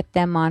going to get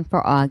them on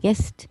for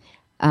August,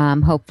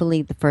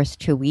 hopefully the first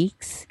 2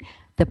 weeks.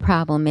 The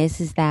problem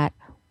is that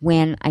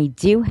when I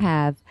do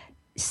have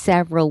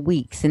several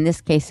weeks, in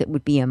this case it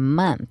would be a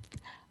month,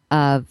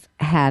 of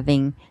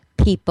having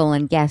people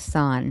and guests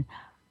on,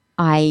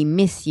 I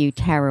miss you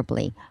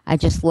terribly. I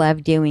just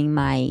love doing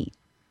my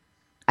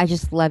my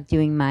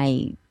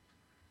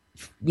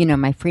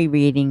free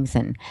readings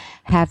and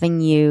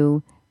having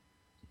you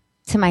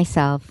to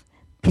myself,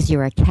 because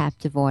you're a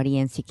captive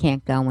audience. You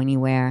can't go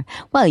anywhere.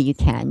 Well, you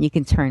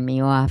can turn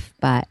me off,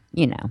 but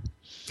yeah,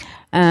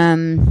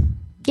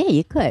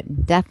 you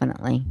could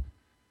definitely,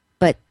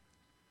 but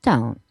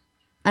don't.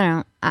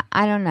 I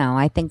don't know.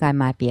 I think I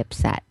might be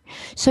upset.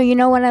 So you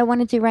know what I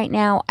want to do right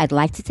now? I'd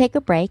like to take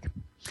a break.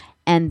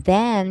 And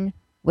then,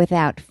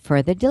 without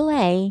further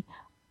delay,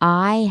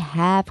 I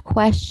have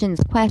questions,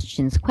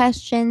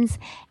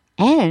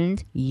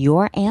 and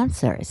your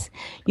answers.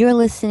 You're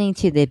listening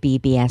to the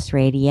BBS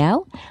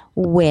Radio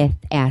with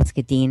Ask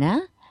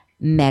Adena,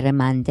 Meta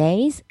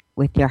Mondays,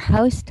 with your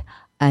host,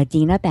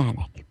 Adena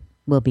Bannick.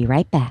 We'll be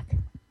right back.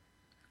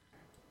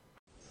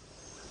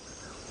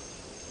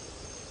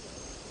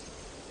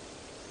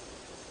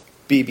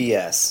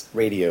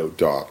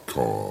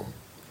 bbsradio.com.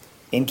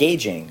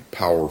 Engaging.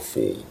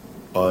 Powerful.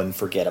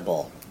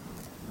 Unforgettable.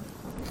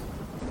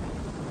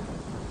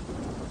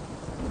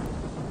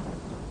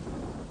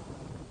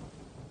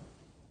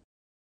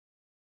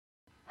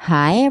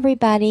 Hi,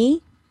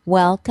 everybody.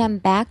 Welcome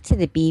back to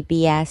the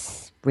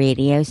BBS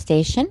radio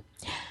station.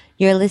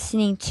 You're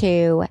listening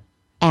to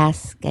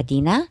Ask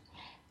Adena,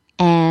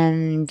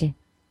 and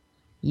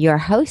your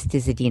host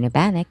is Adena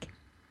Bannick.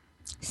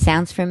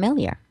 Sounds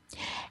familiar.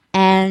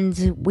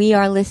 And we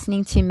are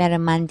listening to Meta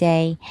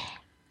Monday.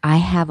 I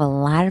have a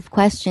lot of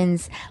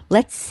questions.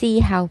 Let's see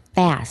how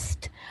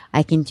fast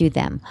I can do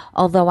them.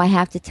 Although I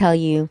have to tell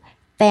you,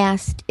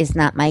 fast is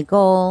not my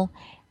goal.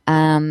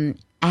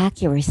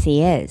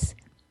 Accuracy is.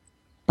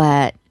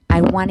 But I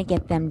want to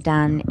get them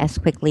done as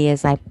quickly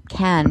as I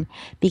can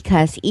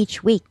because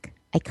each week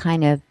I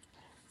kind of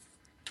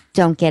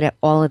don't get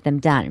all of them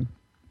done.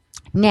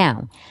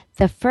 Now,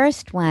 the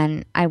first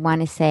one I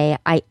want to say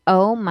I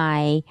owe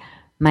my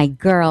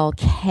girl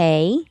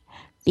Kay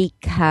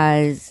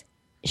because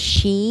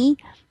she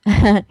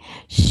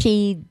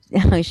she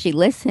she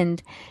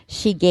listened.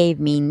 She gave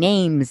me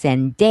names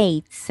and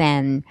dates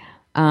and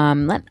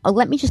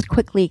let me just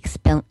quickly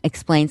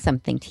explain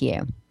something to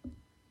you.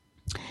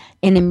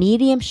 In a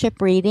mediumship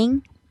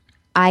reading,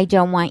 I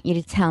don't want you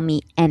to tell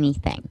me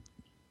anything.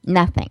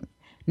 Nothing.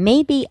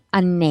 Maybe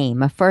a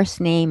name, a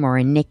first name or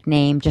a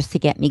nickname just to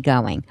get me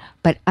going.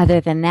 But other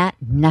than that,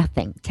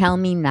 nothing. Tell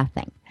me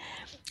nothing.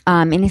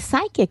 In a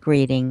psychic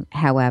reading,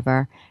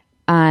 however,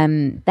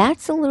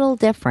 that's a little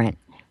different.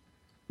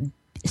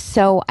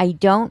 So I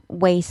don't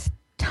waste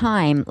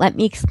time. Let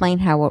me explain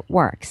how it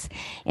works.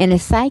 In a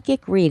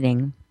psychic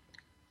reading,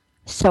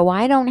 so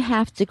I don't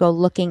have to go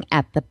looking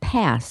at the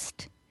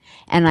past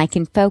and I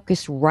can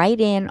focus right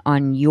in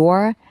on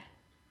your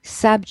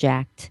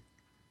subject,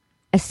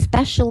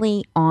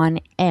 especially on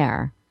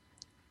air.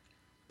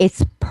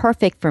 It's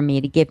perfect for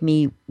me to give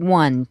me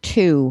 1,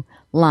 2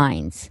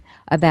 lines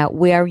about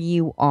where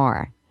you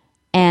are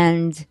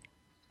and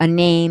a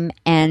name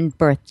and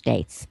birth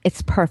dates.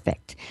 It's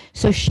perfect.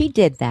 So she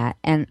did that,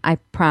 and I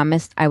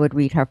promised I would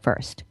read her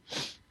first.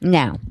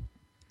 Now,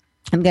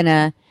 I'm going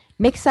to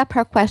mix up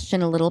her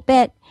question a little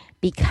bit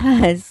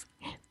because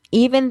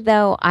even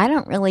though I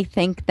don't really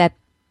think that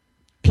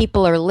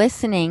people are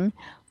listening,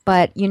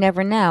 but you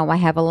never know. I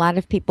have a lot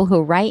of people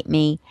who write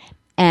me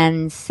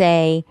and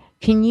say,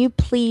 can you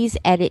please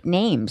edit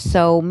names?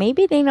 So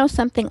maybe they know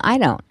something I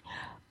don't.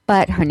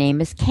 But her name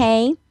is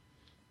Kay,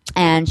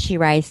 and she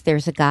writes,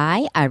 there's a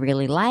guy I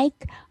really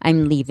like.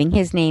 I'm leaving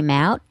his name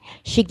out.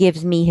 She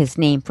gives me his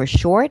name for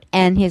short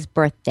and his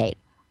birth date.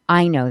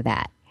 I know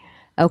that.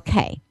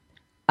 Okay.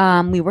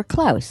 We were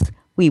close.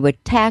 We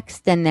would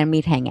text and then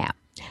we'd hang out.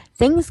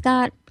 Things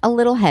got a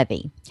little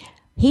heavy.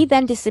 He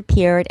then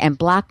disappeared and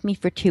blocked me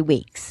for 2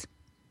 weeks.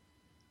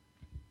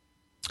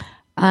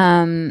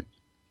 Now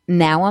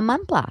I'm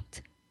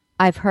unblocked.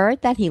 I've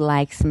heard that he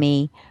likes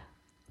me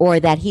or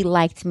that he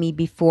liked me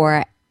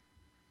before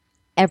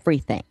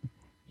everything.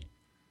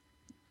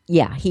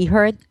 Yeah,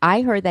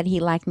 I heard that he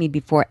liked me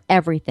before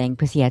everything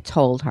because he had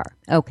told her.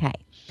 Okay.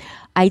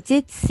 I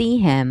did see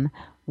him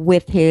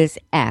with his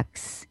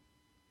ex,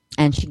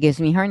 and she gives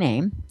me her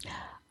name.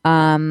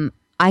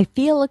 I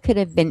feel it could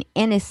have been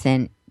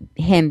innocent,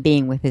 him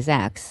being with his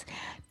ex,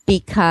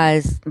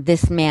 because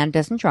this man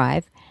doesn't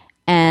drive,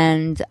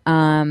 and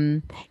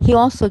he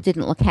also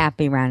didn't look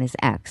happy around his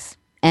ex,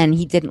 and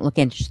he didn't look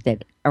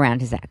interested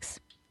around his ex.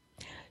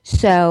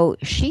 So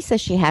she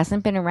says she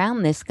hasn't been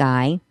around this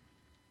guy,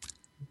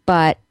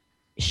 but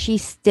she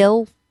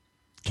still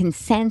can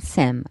sense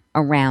him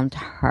around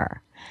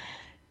her.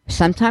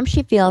 Sometimes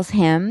she feels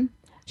him,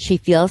 she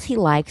feels he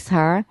likes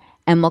her,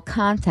 and will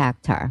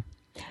contact her.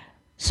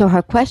 So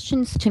her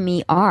questions to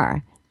me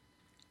are,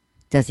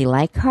 does he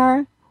like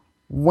her?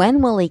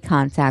 When will he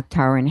contact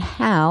her and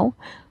how?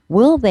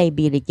 Will they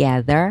be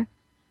together?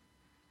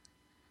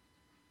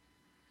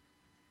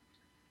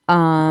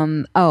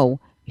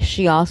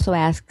 She also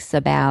asks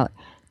about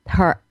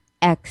her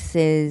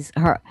ex's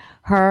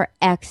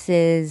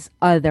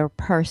other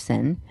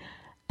person,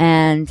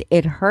 and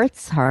it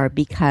hurts her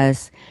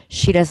because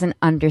she doesn't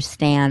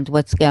understand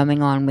what's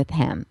going on with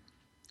him.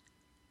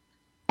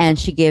 And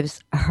she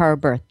gives her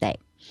birthday.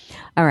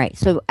 All right.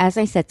 So as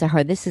I said to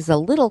her, this is a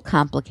little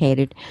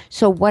complicated.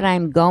 So what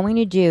I'm going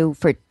to do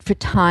for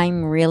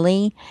time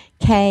really,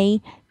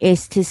 Kay,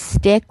 is to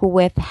stick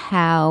with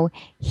how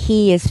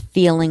he is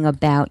feeling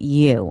about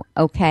you.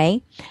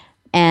 Okay.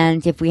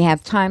 And if we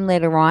have time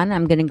later on,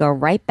 I'm going to go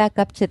right back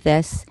up to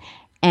this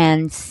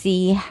and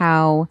see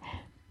how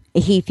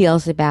he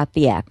feels about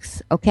the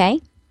ex. Okay.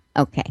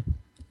 Okay.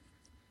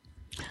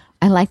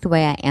 I like the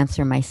way I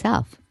answer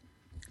myself.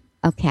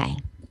 Okay.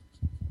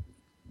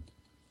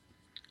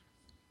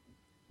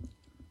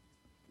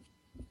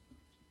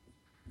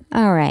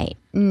 All right.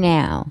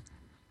 Now,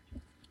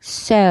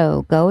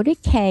 so go to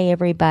Kay,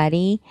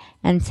 everybody,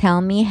 and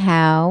tell me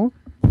how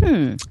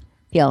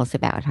feels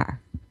about her.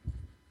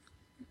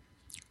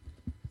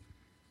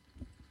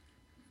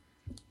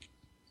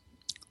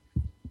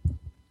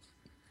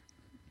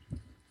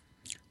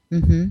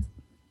 Mm-hmm.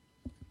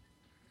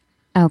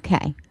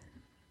 Okay.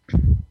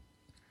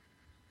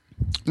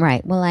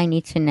 Right. Well, I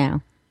need to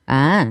know.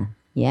 Ah,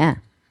 yeah.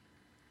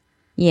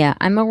 Yeah,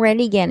 I'm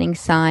already getting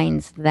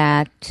signs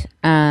that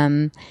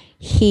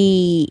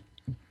he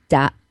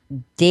do-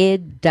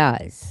 did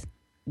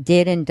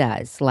and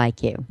does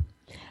like you.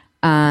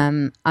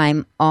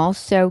 I'm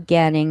also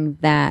getting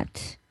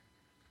that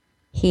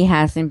he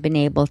hasn't been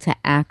able to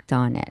act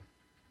on it.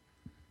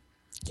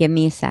 Give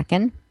me a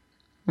second.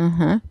 Uh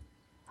huh.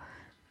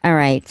 All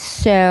right.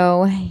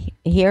 So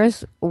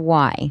here's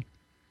why.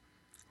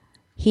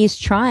 He's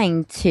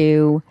trying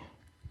to.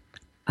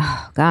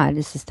 Oh, God,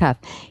 this is tough.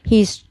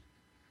 He's.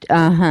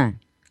 Uh huh.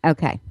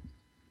 Okay.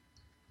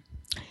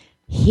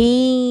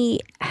 He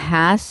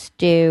has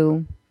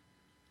to.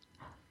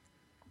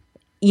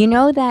 You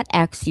know that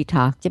ex you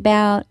talked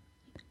about?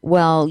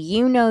 Well,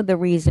 you know the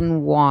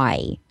reason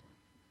why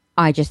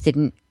I just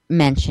didn't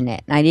mention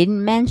it. And I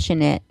didn't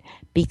mention it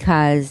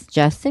because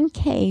just in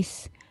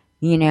case,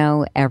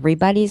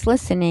 everybody's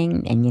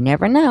listening and you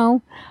never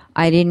know,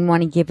 I didn't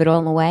want to give it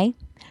all away.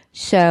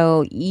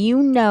 So, you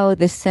know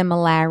the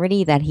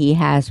similarity that he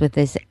has with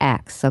his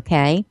ex,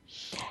 okay?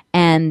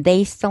 And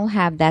they still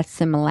have that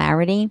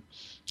similarity.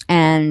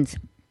 And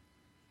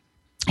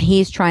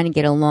he's trying to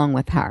get along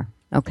with her,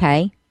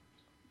 okay?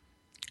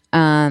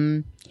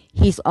 Um,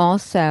 he's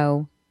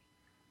also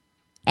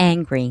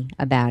angry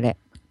about it.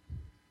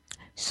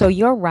 So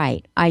you're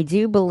right. I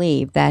do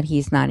believe that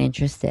he's not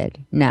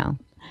interested. No.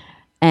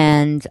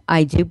 And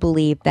I do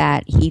believe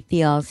that he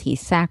feels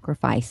he's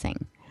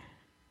sacrificing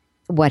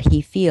what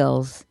he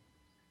feels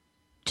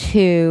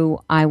to,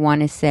 I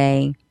want to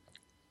say,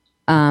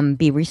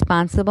 be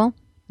responsible.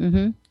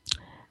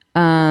 Mm-hmm.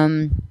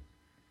 Um,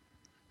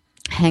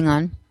 hang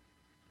on.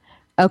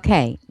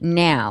 Okay.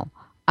 Now,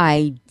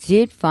 I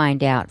did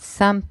find out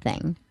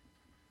something,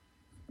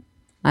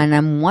 and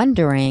I'm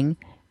wondering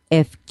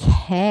if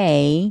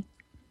Kay.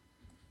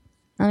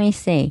 Let me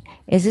see.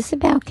 Is this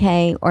about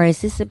Kay or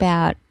is this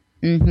about.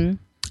 Mm-hmm.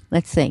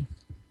 Let's see.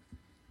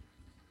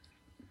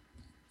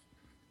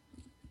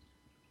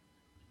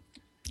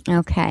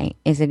 Okay.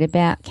 Is it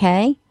about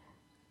Kay?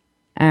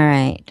 All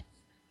right.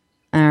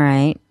 All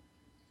right.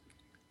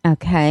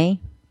 Okay.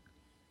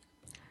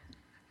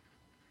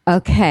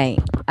 Okay.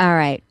 All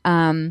right.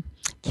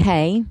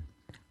 Kay,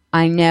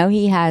 I know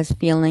he has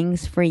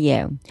feelings for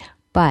you,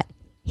 but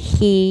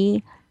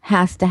he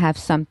has to have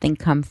something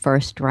come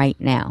first right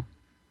now.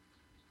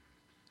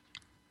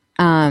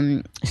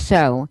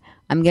 So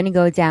I'm going to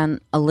go down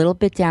a little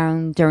bit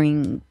down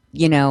during,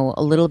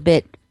 a little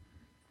bit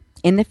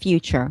in the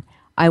future.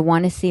 I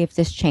want to see if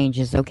this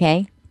changes,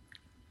 okay?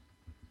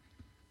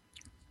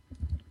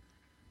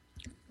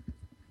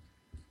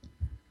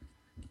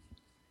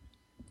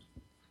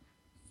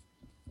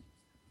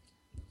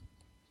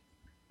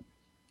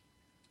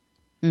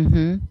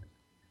 Mm-hmm.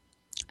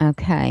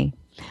 Okay.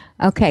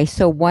 Okay,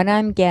 so what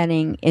I'm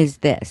getting is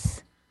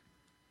this.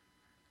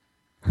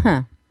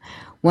 Huh.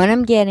 What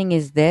I'm getting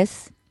is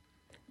this.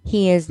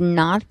 He is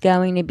not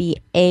going to be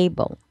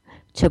able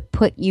to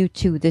put you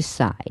to the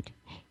side.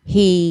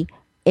 He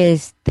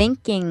is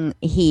thinking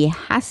he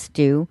has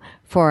to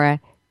for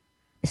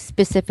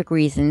specific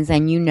reasons,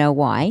 and you know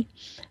why,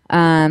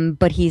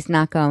 but he's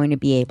not going to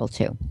be able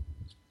to.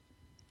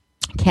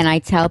 Can I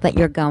tell that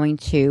you're going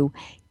to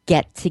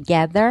get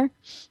together?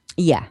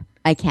 Yeah,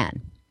 I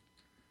can.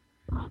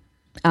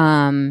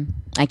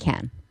 I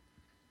can.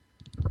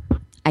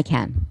 I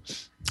can.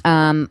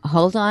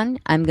 Hold on.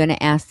 I'm going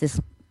to ask this.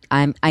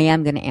 I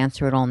am going to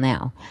answer it all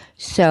now.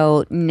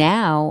 So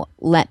now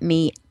let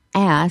me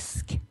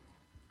ask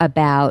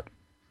about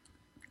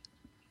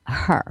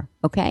her.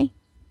 Okay.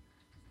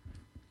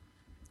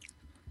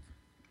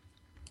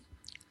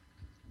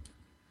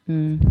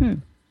 Hmm.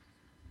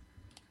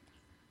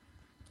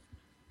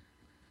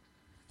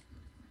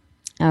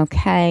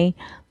 Okay.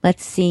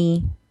 Let's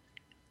see.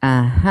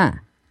 Uh huh.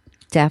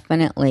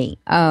 Definitely.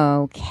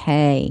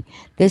 Okay.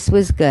 This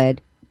was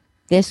good.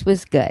 This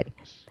was good.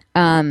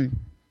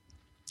 Um.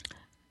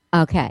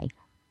 Okay.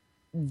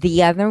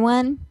 The other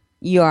one,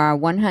 you are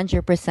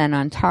 100%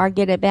 on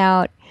target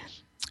about.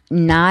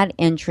 Not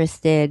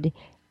interested.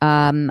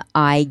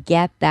 I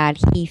get that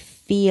he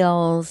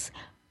feels.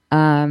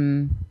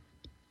 Um,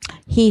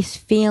 he's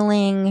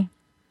feeling.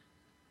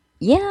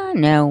 Yeah,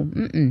 no,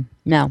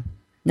 no,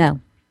 no.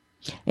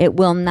 It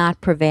will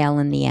not prevail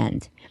in the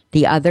end.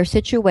 The other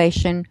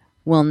situation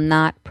will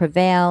not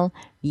prevail.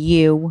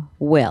 You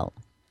will.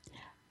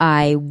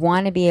 I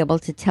want to be able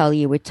to tell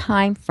you a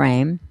time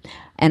frame,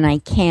 and I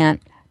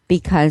can't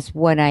because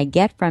what I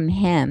get from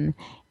him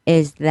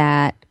is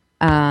that.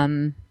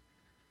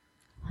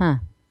 Huh.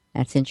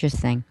 That's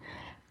interesting.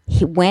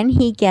 When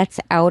he gets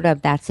out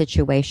of that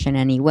situation,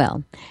 and he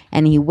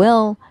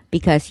will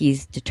because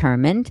he's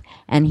determined,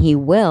 and he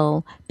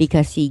will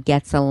because he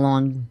gets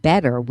along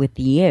better with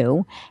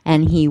you,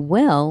 and he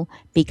will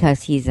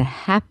because he's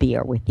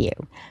happier with you.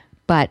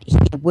 But he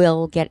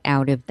will get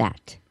out of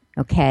that.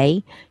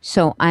 Okay?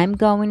 So I'm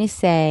going to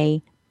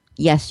say,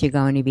 yes, you're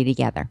going to be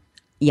together.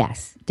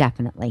 Yes,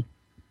 definitely.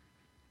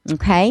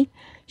 Okay,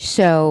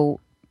 so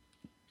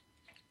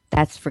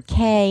that's for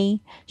K.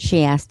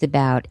 She asked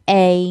about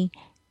A.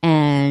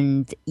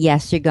 And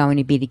yes, you're going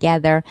to be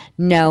together.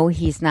 No,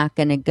 he's not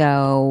going to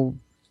go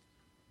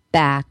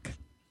back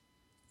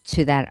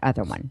to that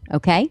other one.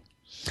 Okay.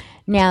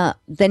 Now,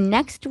 the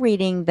next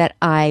reading that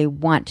I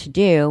want to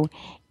do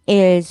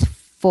is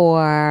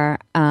for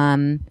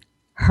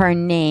her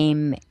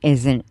name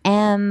is an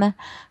M,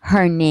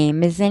 her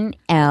name is an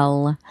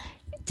L.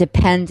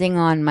 Depending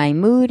on my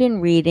mood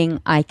and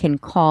reading, I can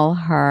call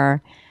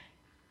her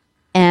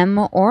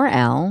M or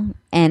L,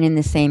 and in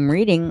the same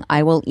reading,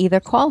 I will either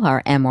call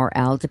her M or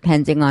L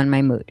depending on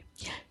my mood.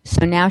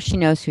 So now she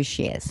knows who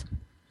she is.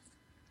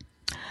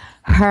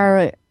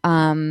 Her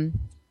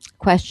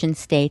question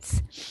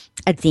states,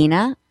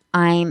 Adena,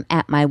 I'm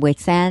at my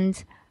wit's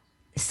end.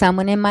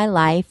 Someone in my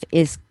life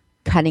is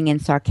cutting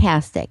and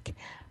sarcastic.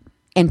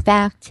 In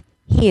fact,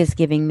 he is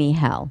giving me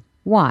hell.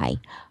 Why?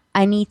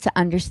 I need to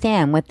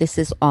understand what this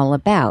is all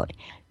about.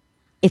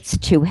 It's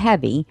too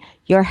heavy.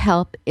 Your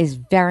help is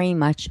very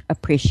much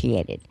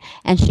appreciated.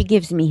 And she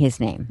gives me his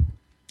name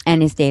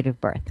and his date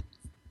of birth.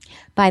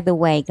 By the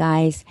way,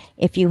 guys,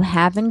 if you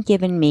haven't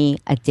given me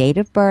a date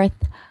of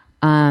birth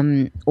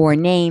or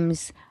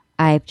names,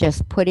 I've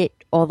just put it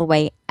all the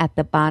way at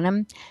the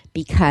bottom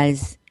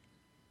because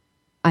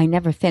I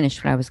never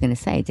finished what I was going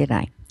to say, did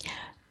I?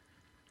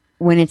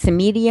 When it's a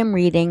medium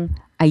reading,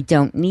 I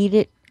don't need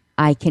it.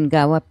 I can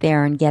go up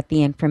there and get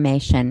the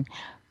information.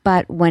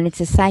 But when it's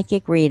a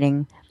psychic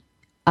reading,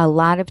 a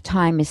lot of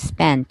time is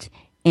spent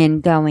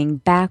in going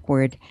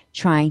backward,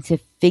 trying to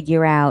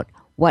figure out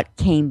what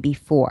came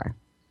before.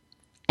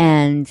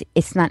 And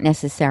it's not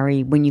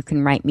necessary when you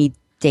can write me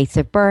dates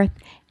of birth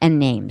and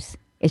names.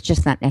 It's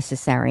just not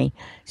necessary.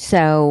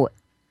 So,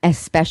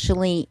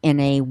 especially in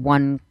a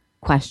one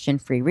question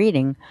free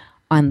reading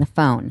on the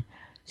phone.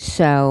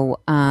 So,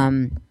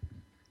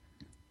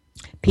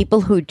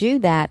 people who do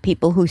that,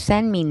 people who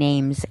send me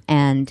names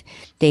and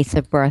dates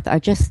of birth are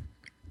just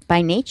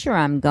by nature,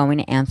 I'm going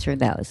to answer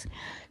those.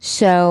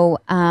 So,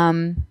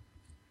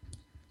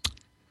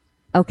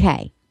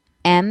 okay.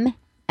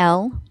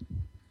 ML,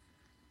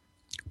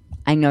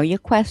 I know your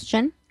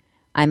question.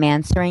 I'm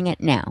answering it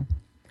now.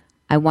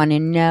 I want to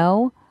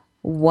know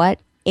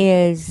what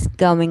is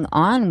going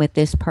on with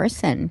this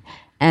person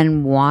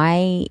and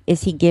why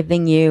is he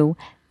giving you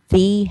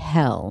the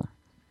hell?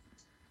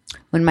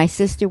 When my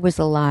sister was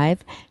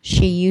alive,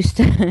 she used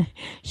to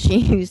she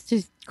used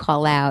to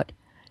call out,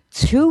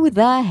 "To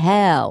the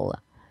hell.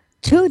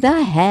 To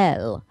the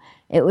hell."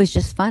 It was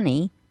just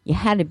funny. You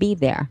had to be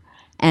there.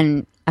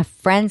 And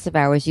friends of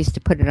ours used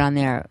to put it on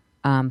their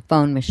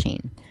phone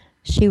machine.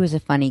 She was a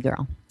funny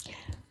girl.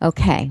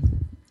 Okay.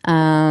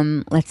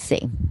 Let's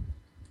see.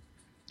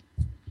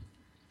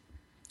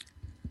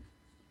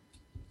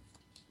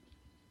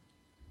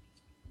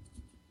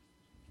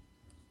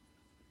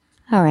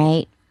 All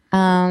right.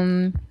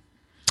 M.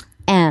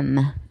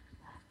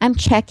 I'm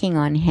checking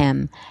on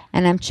him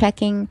and I'm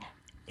checking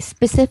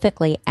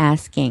specifically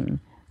asking,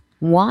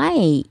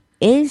 why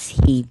is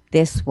he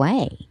this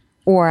way?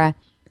 Or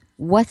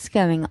what's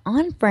going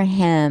on for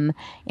him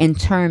in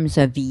terms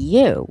of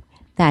you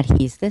that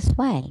he's this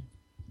way?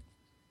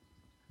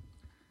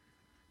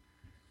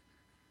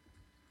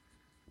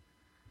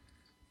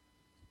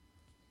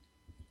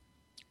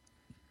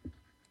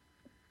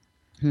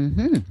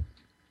 Hmm.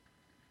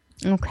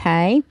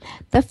 Okay.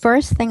 The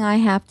first thing I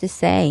have to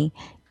say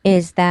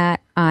is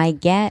that I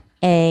get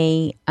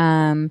he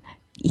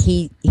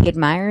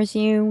admires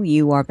you.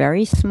 You are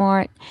very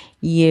smart.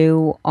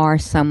 You are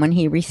someone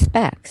he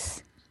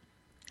respects.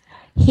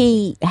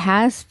 He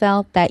has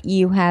felt that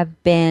you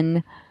have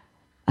been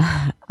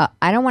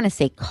I don't want to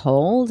say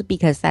cold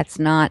because that's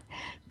not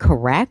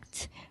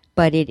correct,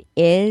 but it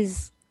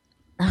is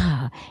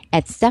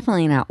it's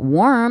definitely not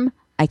warm.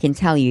 I can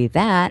tell you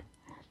that.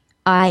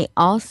 I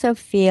also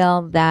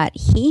feel that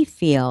he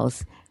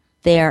feels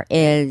there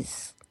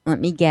is, let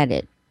me get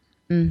it.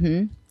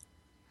 Mhm.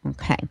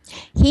 Okay.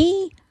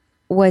 He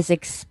was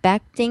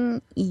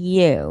expecting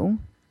you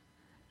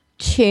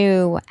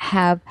to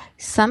have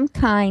some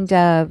kind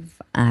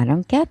of, I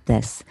don't get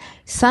this,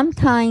 some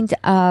kind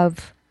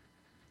of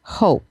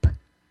hope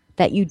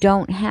that you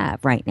don't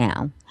have right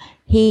now.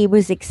 He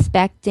was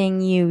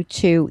expecting you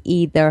to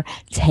either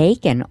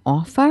take an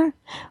offer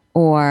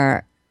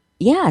or,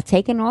 yeah,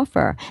 take an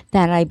offer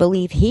that I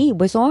believe he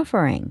was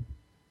offering.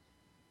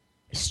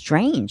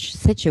 Strange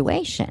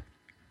situation.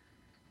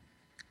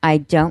 I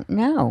don't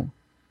know.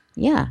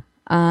 Yeah.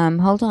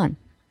 Hold on.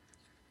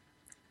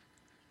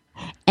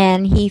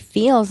 And he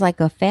feels like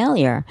a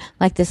failure.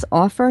 Like this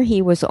offer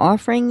he was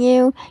offering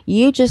you,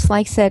 you just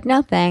like said,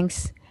 no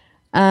thanks.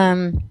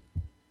 Um,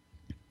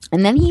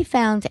 and then he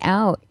found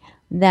out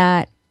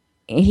that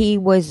he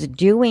was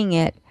doing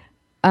it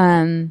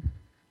um,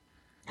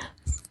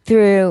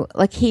 through,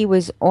 like he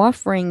was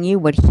offering you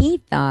what he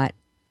thought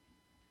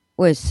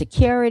was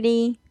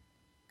security,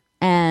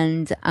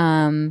 and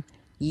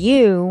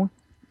you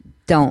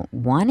don't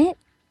want it.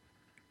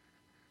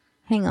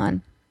 Hang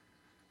on.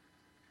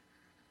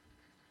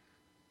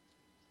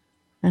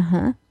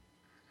 Uh-huh.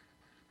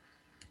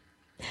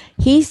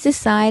 He's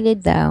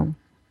decided, though,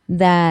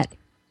 that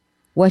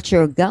what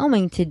you're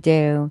going to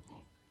do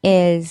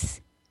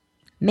is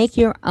make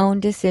your own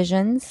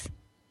decisions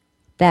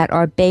that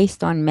are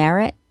based on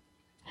merit.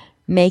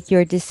 Make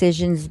your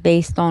decisions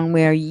based on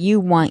where you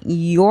want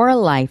your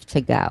life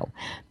to go.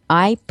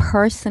 I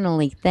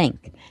personally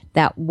think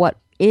that what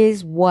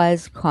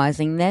was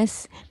causing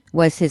this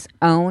was his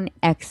own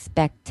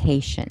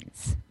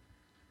expectations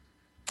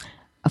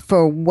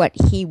for what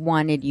he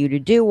wanted you to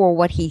do or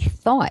what he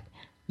thought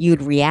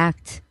you'd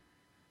react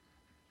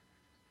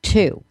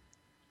to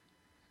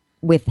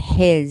with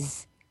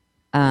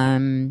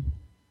um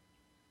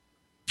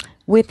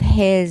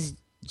his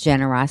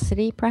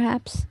generosity,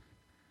 perhaps.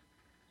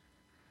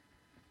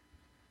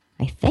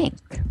 I think.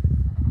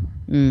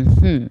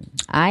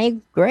 I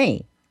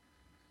agree.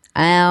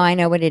 Oh, I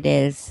know what it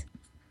is.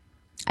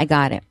 I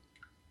got it.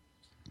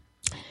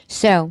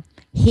 So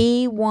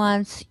he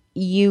wants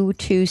you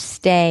to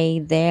stay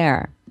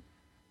there.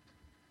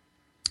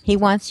 He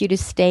wants you to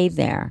stay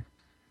there.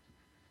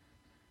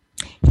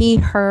 He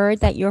heard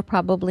that you're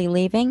probably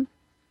leaving.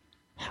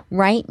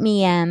 Write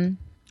me,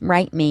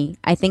 write me.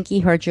 I think he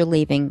heard you're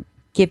leaving.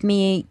 Shoot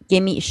me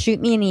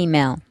an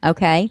email,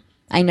 okay?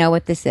 I know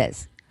what this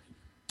is.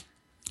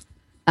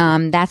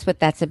 That's what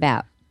that's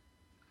about.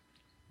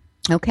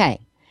 Okay,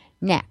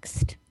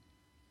 next.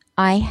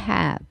 I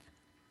have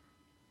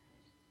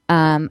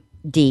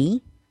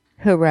D,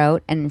 who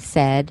wrote and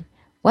said,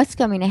 what's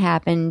going to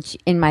happen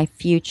in my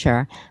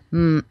future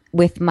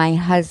with my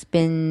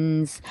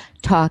husband's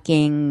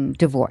talking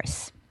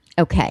divorce?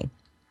 Okay.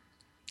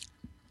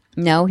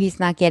 No, he's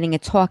not getting a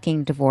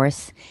talking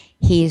divorce.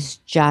 He's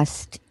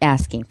just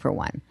asking for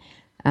one.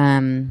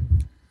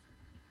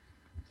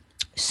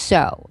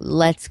 So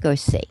let's go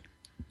see.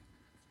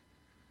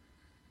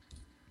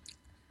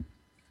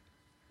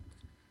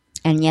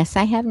 And yes,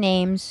 I have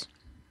names.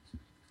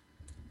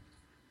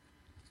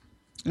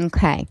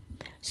 Okay.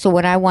 So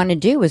what I want to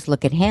do is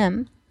look at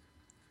him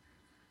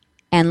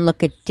and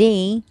look at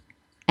D.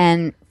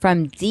 And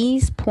from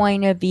D's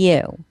point of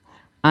view,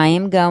 I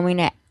am going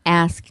to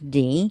ask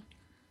D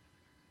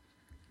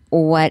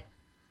what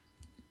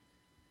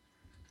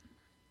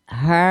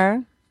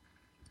her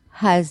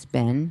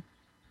husband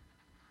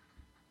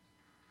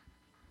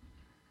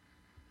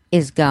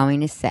is going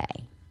to say.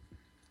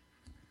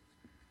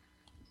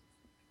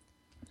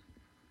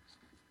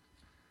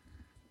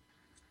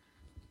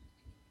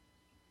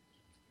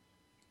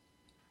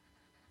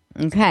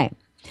 Okay.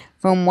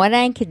 From what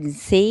I can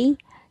see,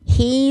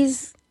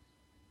 he's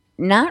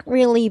not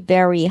really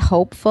very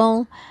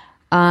hopeful,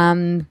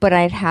 but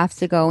I'd have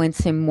to go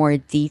into more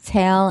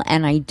detail,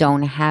 and I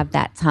don't have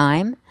that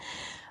time.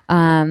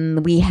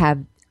 We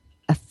have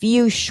a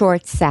few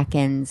short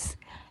seconds,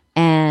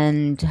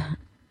 and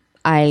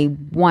I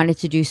wanted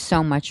to do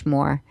so much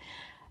more.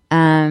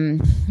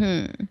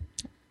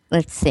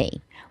 Let's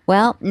see.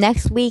 Well,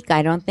 next week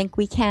I don't think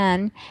we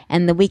can,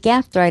 and the week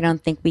after I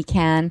don't think we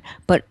can,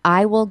 but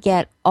I will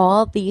get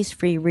all these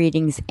free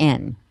readings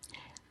in.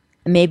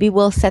 Maybe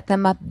we'll set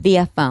them up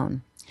via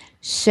phone.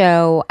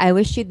 So I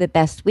wish you the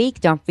best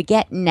week. Don't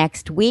forget,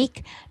 next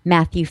week,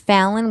 Matthew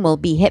Fallon will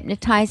be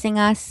hypnotizing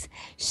us.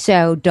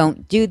 So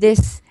don't do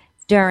this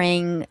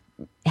during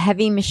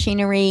heavy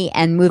machinery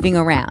and moving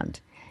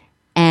around.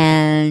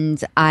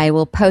 And I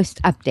will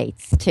post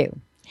updates too.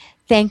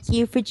 Thank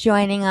you for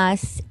joining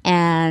us.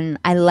 And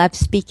I love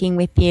speaking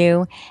with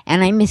you.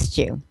 And I missed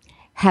you.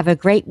 Have a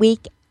great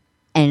week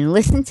and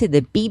listen to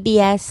the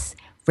BBS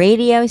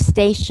radio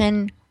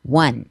station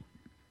 1.